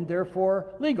constitutional and therefore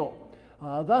legal,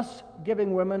 thus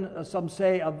giving women some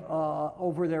say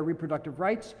over their reproductive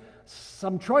rights,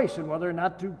 some choice in whether or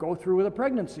not to go through with a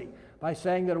pregnancy, by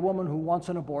saying that a woman who wants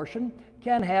an abortion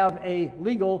can have a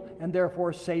legal and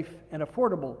therefore safe and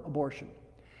affordable abortion.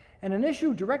 And an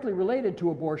issue directly related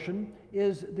to abortion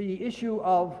is the issue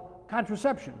of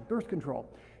contraception, birth control.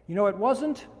 You know, it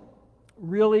wasn't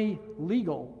really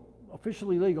legal,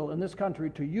 officially legal in this country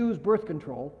to use birth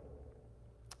control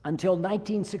until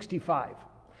 1965.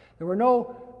 There were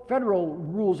no federal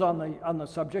rules on the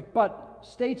subject, but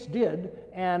states did,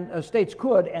 and states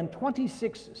could, and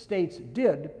 26 states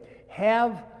did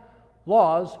have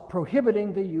laws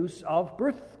prohibiting the use of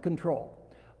birth control.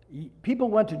 People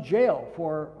went to jail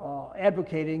for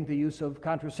advocating the use of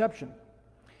contraception.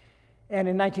 And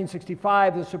in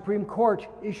 1965, the Supreme Court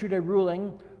issued a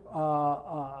ruling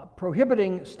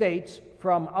prohibiting states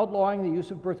from outlawing the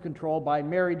use of birth control by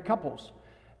married couples.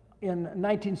 In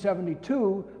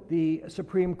 1972, the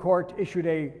Supreme Court issued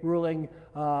a ruling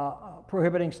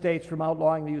prohibiting states from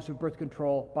outlawing the use of birth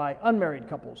control by unmarried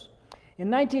couples. In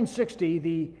 1960,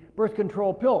 the birth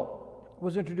control pill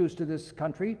was introduced to this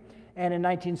country, and in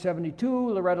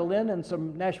 1972, Loretta Lynn and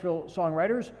some Nashville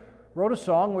songwriters wrote a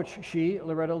song which she,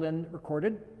 Loretta Lynn,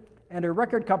 recorded, and her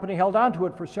record company held on to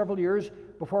it for several years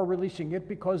before releasing it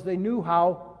because they knew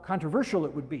how controversial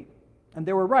it would be. And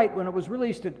they were right. When it was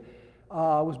released, it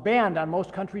was banned on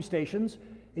most country stations.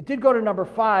 It did go to number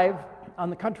 5 on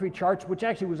the country charts, which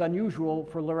actually was unusual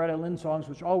for Loretta Lynn songs,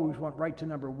 which always went right to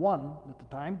number 1 at the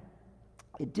time.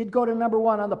 It did go to number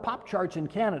 1 on the pop charts in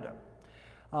Canada.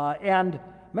 And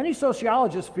many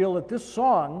sociologists feel that this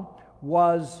song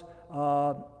was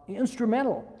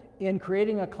instrumental in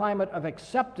creating a climate of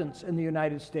acceptance in the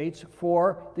United States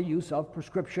for the use of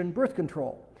prescription birth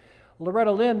control.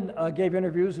 Loretta Lynn gave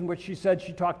interviews in which she said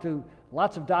she talked to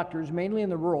lots of doctors, mainly in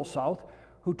the rural South,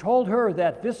 who told her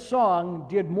that this song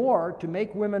did more to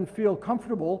make women feel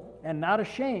comfortable and not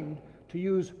ashamed to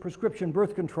use prescription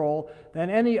birth control than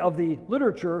any of the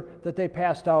literature that they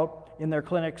passed out in their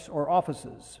clinics or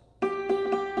offices.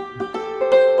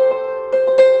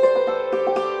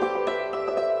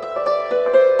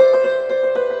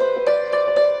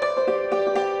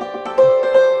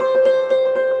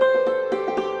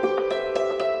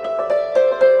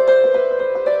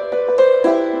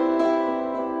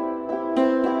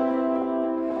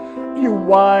 You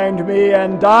wined me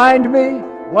and dined me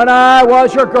when I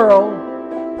was your girl.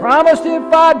 Promised if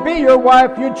I'd be your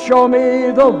wife, you'd show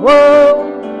me the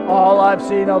world. All I've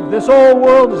seen of this old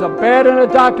world is a bed and a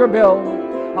doctor bill.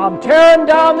 I'm tearing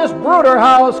down this brooder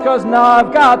house 'cause now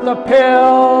I've got the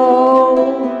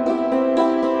pill.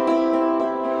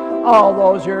 All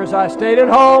those years I stayed at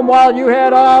home while you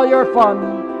had all your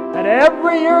fun. And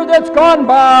every year that's gone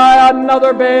by,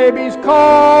 another baby's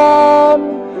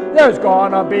come. There's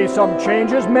gonna be some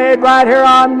changes made right here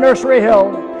on Nursery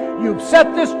Hill. You've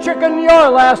set this chicken your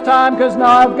last time, 'cause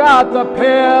now I've got the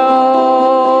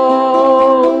pill.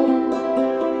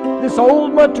 This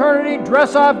old maternity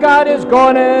dress I've got is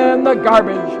going in the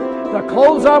garbage. The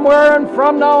clothes I'm wearing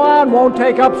from now on won't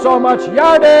take up so much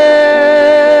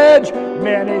yardage.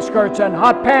 Mini skirts and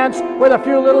hot pants with a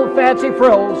few little fancy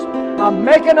frills. I'm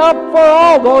making up for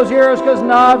all those years, 'cause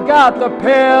now I've got the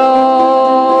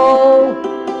pill.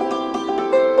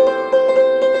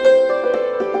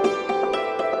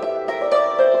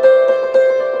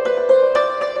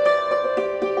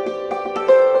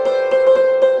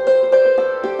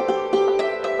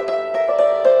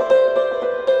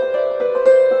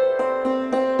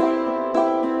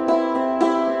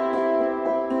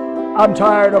 I'm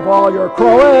tired of all your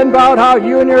crowing about how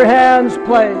you and your hands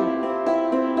play.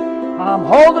 I'm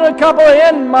holding a couple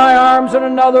in my arms and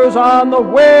another's on the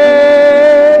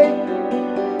way.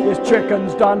 This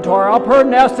chicken's done tore up her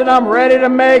nest and I'm ready to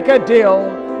make a deal.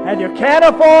 And you can't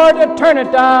afford to turn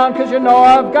it down, 'cause you know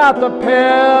I've got the pill.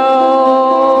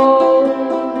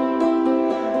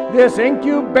 This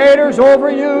incubator's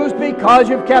overused because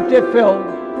you've kept it filled.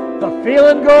 The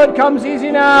feeling good comes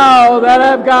easy now that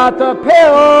I've got the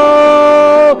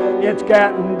pill. It's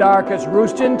getting dark, it's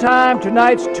roosting time,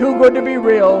 tonight's too good to be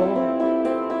real.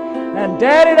 And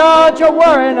Daddy, don't you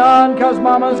worry none, 'cause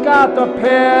Mama's got the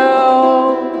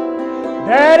pill.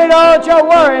 Daddy, don't you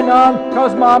worry none,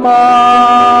 'cause Mama's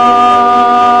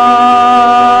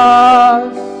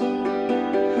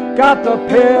got the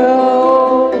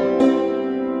pill.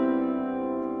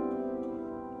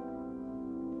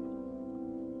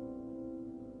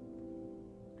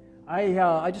 I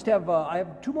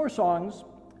have 2 more songs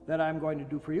that I'm going to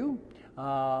do for you,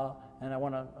 and I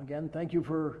want to again thank you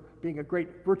for being a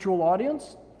great virtual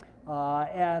audience.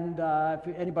 If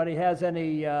anybody has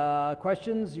any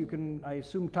questions, you can, I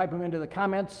assume, type them into the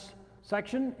comments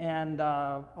section and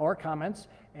or comments,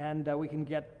 and we can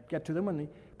get to them when the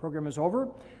program is over.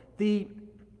 The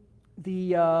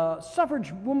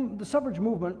suffrage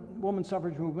movement, women's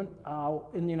suffrage movement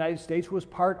in the United States was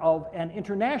part of an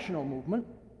international movement.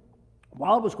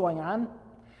 While it was going on,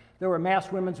 there were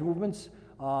mass women's movements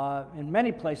in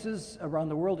many places around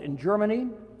the world. In Germany,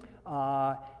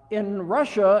 in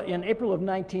Russia, in April of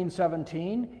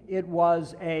 1917, it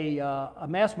was a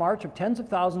mass march of tens of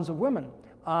thousands of women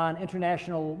on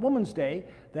International Women's Day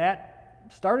that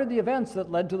started the events that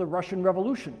led to the Russian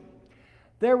Revolution.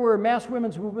 There were mass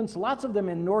women's movements, lots of them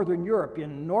in Northern Europe,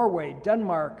 in Norway,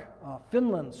 Denmark,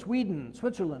 Finland, Sweden,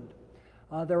 Switzerland.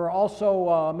 There were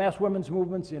also mass women's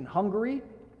movements in Hungary,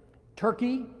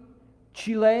 Turkey,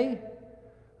 Chile,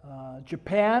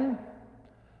 Japan,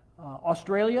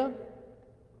 Australia,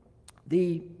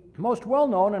 the most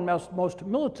well-known and most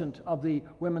militant of the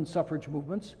women's suffrage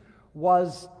movements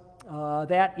was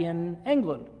that in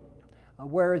England,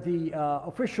 where the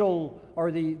official,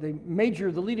 or the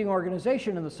leading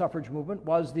organization in the suffrage movement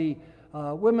was the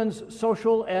Women's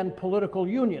Social and Political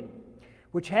Union,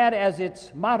 which had as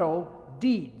its motto,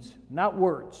 deeds, not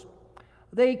words.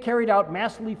 They carried out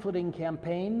mass leafleting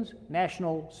campaigns,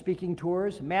 national speaking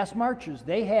tours, mass marches.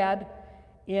 They had,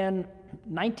 in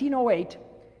 1908,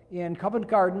 in Covent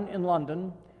Garden in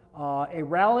London, a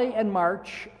rally and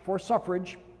march for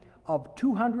suffrage of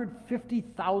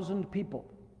 250,000 people.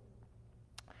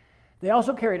 They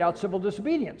also carried out civil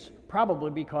disobedience,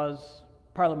 probably because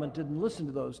Parliament didn't listen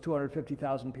to those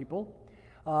 250,000 people.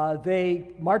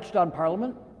 They marched on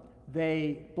Parliament,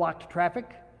 they blocked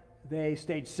traffic, they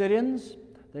staged sit-ins,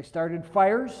 they started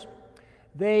fires.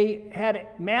 They had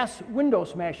mass window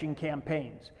smashing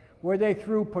campaigns where they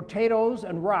threw potatoes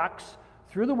and rocks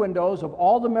through the windows of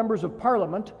all the members of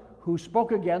Parliament who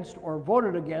spoke against or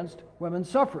voted against women's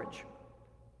suffrage.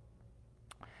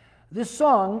 This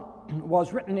song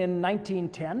was written in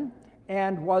 1910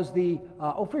 and was the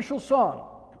official song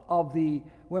of the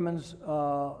Women's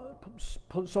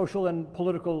Social and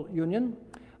Political Union.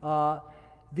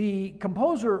 The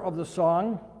composer of the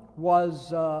song was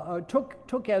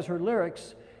took as her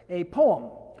lyrics a poem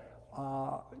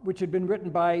which had been written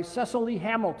by Cecily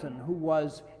Hamilton, who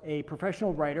was a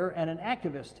professional writer and an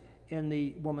activist in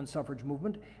the women's suffrage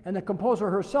movement, and the composer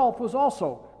herself was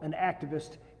also an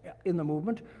activist in the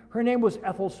movement. Her name was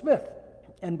Ethel Smith,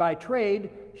 and by trade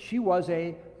she was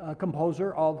a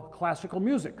composer of classical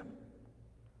music.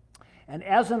 And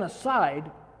as an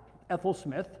aside, Ethel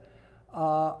Smith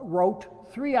wrote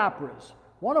 3 operas,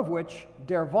 one of which,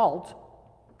 Der Wald,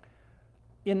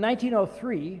 in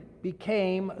 1903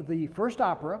 became the first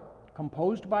opera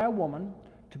composed by a woman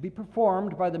to be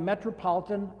performed by the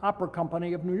Metropolitan Opera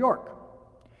Company of New York.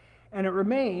 And it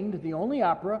remained the only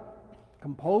opera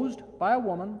composed by a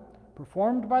woman,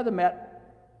 performed by the Met,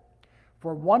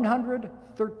 for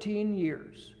 113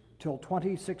 years, till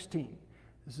 2016.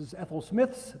 This is Ethel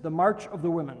Smith's The March of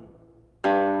the Women.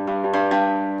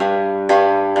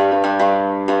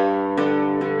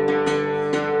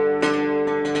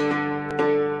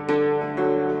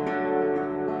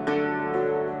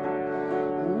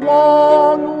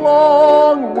 Long,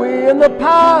 long we in the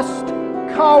past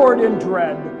cowered in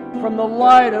dread from the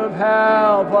light of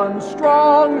heaven.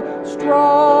 Strong,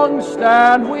 strong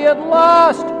stand we at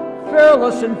last,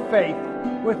 fearless in faith,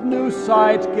 with new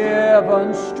sight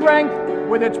given. Strength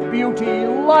with its beauty,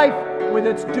 life with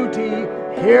its duty.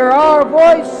 Hear our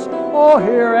voice, oh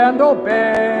hear and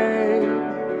obey.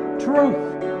 Truth,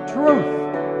 truth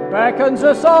beckons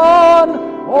us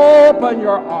on. Open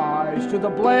your eyes to the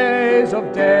blaze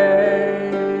of day.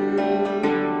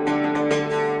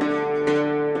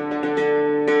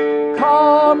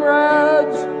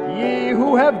 Comrades, ye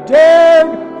who have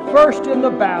dared first in the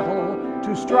battle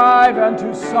to strive and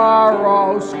to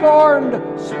sorrow, scorned,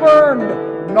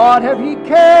 spurned, naught have ye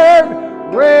cared,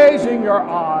 raising your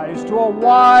eyes to a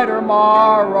wider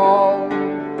morrow.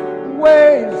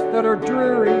 Ways that are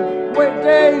dreary,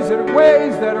 ways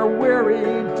that are weary,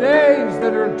 days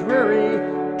that are dreary,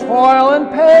 toil and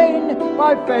pain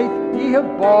by faith ye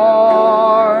have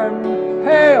borne.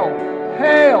 Hail,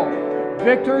 hail,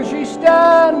 victors ye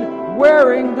stand,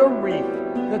 wearing the wreath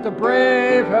that the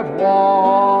brave have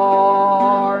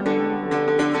worn.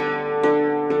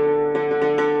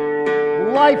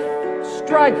 Life,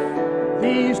 strife,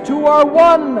 these two are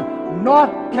one,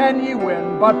 naught can ye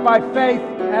win but by faith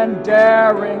and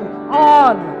daring.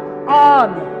 On,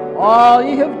 all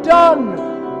ye have done,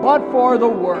 but for the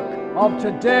work of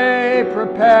today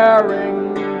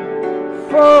preparing.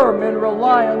 Firm in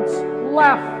reliance,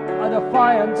 laugh a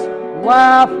defiance,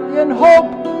 laugh in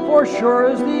hope, for sure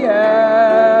is the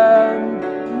end.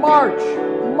 March,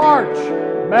 march,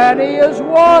 many is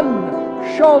one,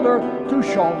 shoulder to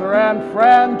shoulder and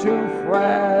friend to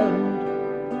friend.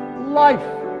 Life,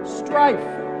 strife,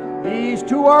 these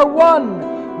two are one,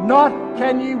 naught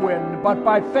can ye win but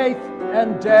by faith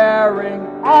and daring.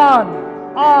 On,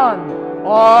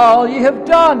 all ye have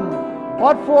done,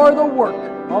 but for the work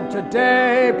of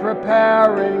today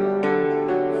preparing.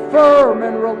 Firm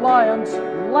in reliance,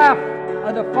 laugh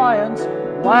a defiance,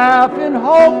 laugh in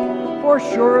hope, for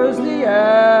sure is the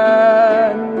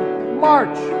end.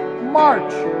 March,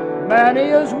 march, many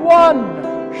is one,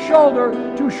 shoulder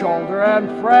to shoulder and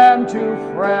friend to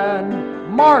friend.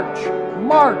 March,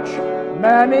 march,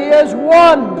 many is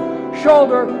one,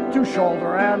 shoulder to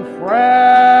shoulder and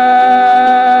friend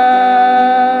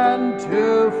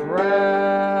to friend.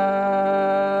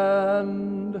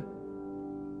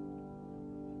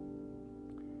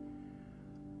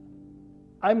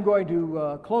 I'm going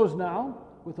to close now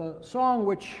with a song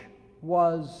which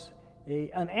was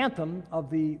an anthem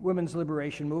of the women's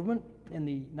liberation movement in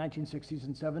the 1960s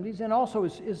and 70s, and also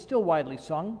is still widely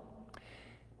sung.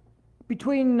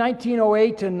 Between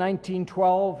 1908 and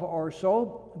 1912 or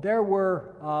so, there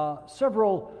were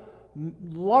several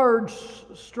large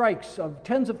strikes of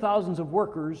tens of thousands of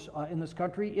workers in this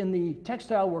country in the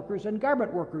textile workers and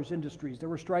garment workers industries. There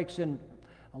were strikes in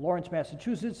Lawrence,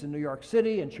 Massachusetts, in New York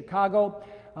City, and Chicago.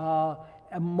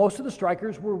 And most of the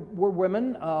strikers were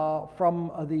women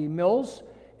from the mills,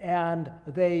 and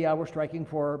they were striking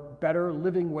for better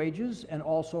living wages and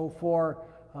also for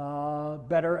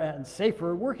better and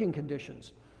safer working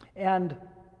conditions. And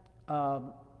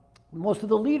most of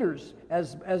the leaders,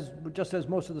 just as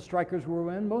most of the strikers were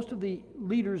women, most of the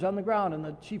leaders on the ground and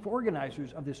the chief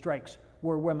organizers of the strikes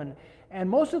were women. And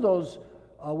most of those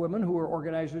women who were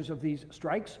organizers of these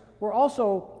strikes were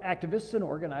also activists and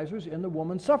organizers in the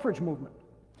women's suffrage movement.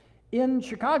 In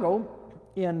Chicago,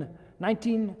 in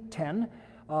 1910,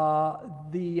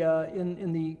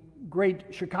 in the great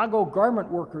Chicago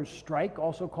garment workers strike,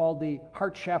 also called the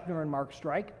Hart, Schaffner, and Mark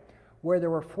strike, where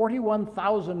there were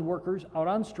 41,000 workers out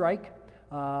on strike,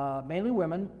 mainly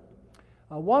women.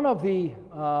 One of the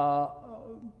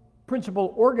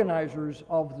principal organizers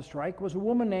of the strike was a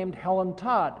woman named Helen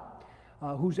Todd,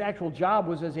 whose actual job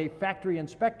was as a factory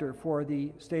inspector for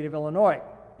the state of Illinois.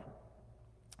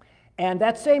 And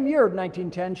that same year,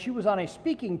 1910, she was on a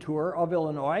speaking tour of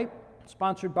Illinois,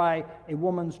 sponsored by a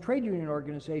women's trade union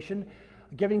organization,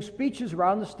 giving speeches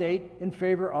around the state in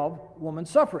favor of women's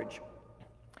suffrage.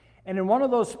 And in one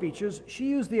of those speeches, she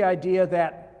used the idea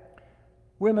that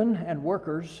women and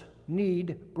workers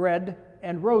need bread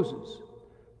and roses.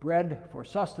 Bread for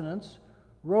sustenance,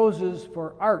 roses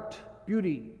for art,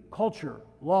 beauty, culture,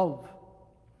 love.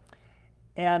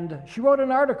 And she wrote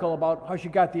an article about how she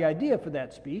got the idea for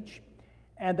that speech,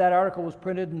 and that article was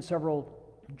printed in several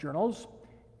journals.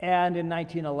 And in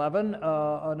 1911,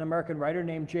 an American writer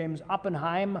named James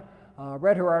Oppenheim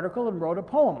read her article and wrote a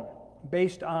poem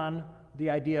based on the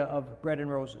idea of bread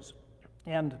and roses.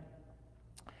 And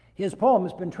his poem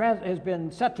has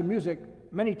been set to music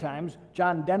many times.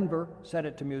 John Denver set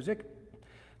it to music.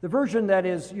 The version that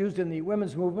is used in the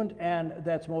women's movement and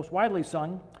that's most widely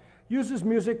sung uses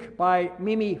music by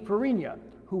Mimi Farina,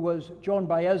 who was Joan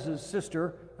Baez's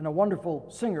sister and a wonderful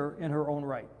singer in her own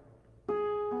right.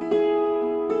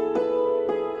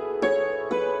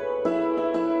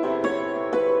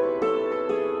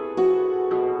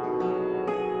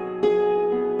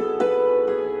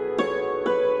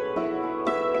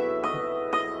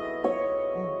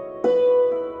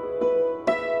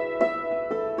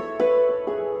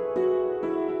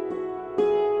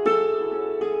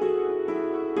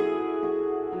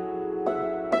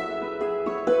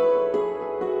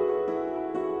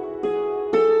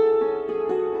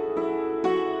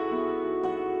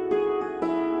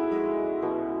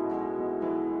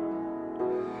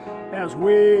 As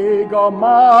we go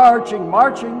marching,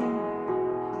 marching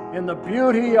in the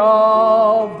beauty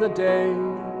of the day,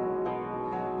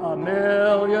 a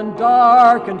million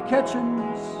darkened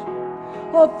kitchens,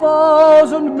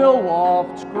 1,000 mill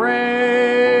lofts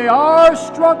gray are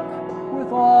struck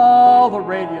with all the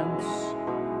radiance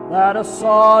that a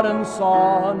sudden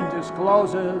sun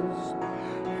discloses.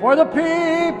 For the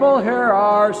people here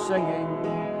are singing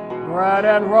bread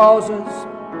and roses,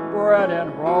 bread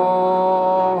and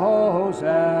roses.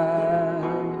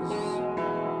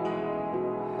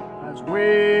 As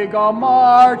we go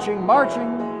marching,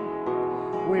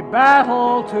 marching, we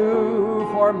battle too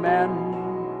for men,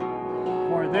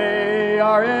 for they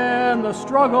are in the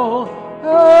struggle,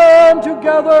 and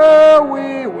together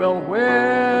we will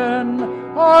win.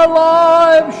 Our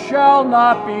lives shall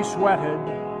not be sweated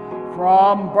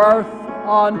from birth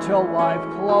until life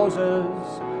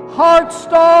closes. Hearts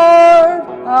starve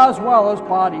as well as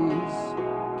bodies.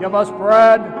 Give us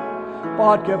bread,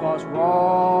 but give us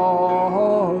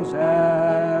roses.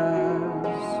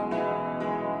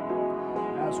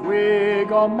 As we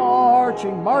go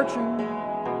marching, marching,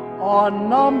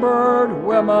 unnumbered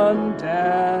women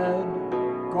dead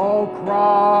go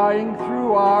crying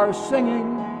through our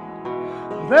singing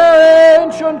their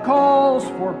ancient calls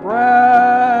for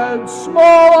bread,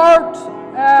 small art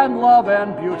and love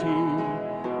and beauty,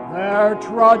 their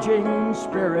trudging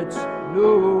spirits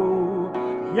new.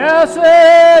 Yes,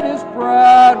 it is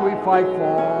bread we fight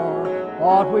for,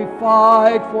 but we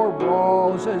fight for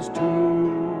roses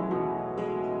too.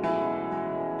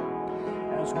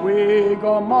 As we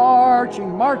go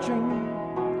marching, marching,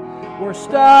 we're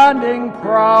standing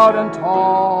proud and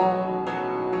tall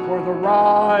for the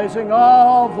rising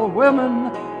of the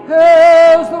women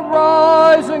is the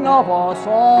rising of us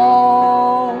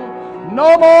all.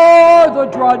 No more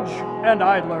the drudge and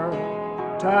idler,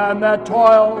 time that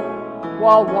toil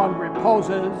while one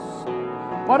reposes,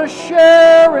 but a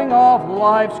sharing of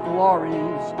life's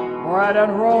glories, bread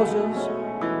and roses,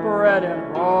 bread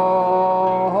and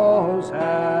roses.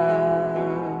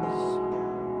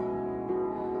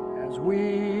 As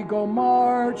we go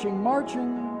marching,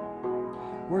 marching,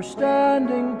 we're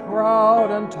standing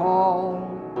proud and tall,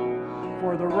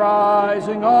 for the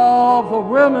rising of the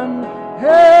women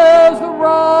is the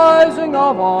rising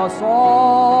of us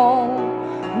all.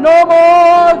 No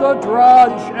more the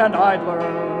drudge and idler,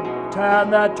 tan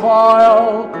that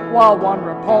toil while one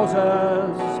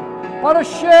reposes, but a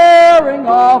sharing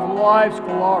of life's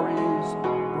glories,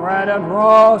 bread and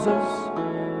roses,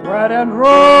 bread and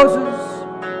roses,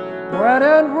 bread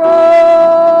and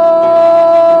roses.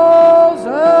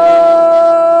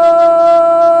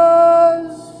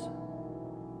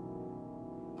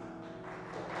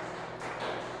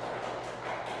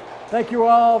 Thank you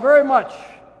all very much.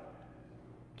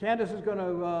 Candace is going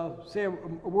to say a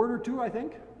word or two, I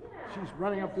think. Yeah. She's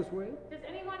running up this way. Does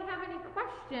anyone have any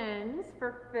questions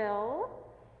for Phil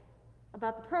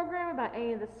about the program, about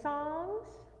any of the songs?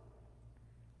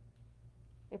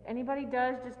 If anybody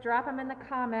does, just drop them in the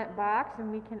comment box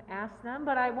and we can ask them.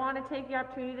 But I want to take the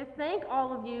opportunity to thank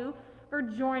all of you for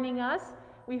joining us.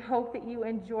 We hope that you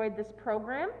enjoyed this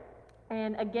program.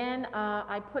 And again,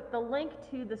 I put the link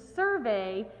to the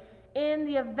survey in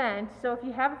the event, so if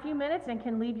you have a few minutes and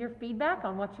can leave your feedback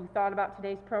on what you thought about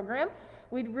today's program,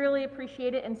 we'd really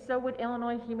appreciate it, and so would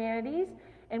Illinois Humanities.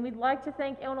 And we'd like to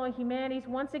thank Illinois Humanities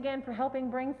once again for helping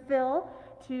bring Phil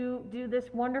to do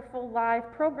this wonderful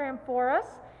live program for us.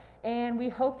 And we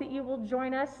hope that you will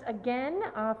join us again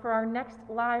for our next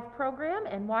live program,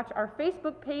 and watch our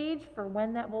Facebook page for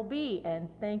when that will be. And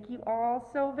thank you all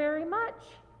so very much.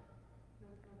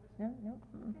 No.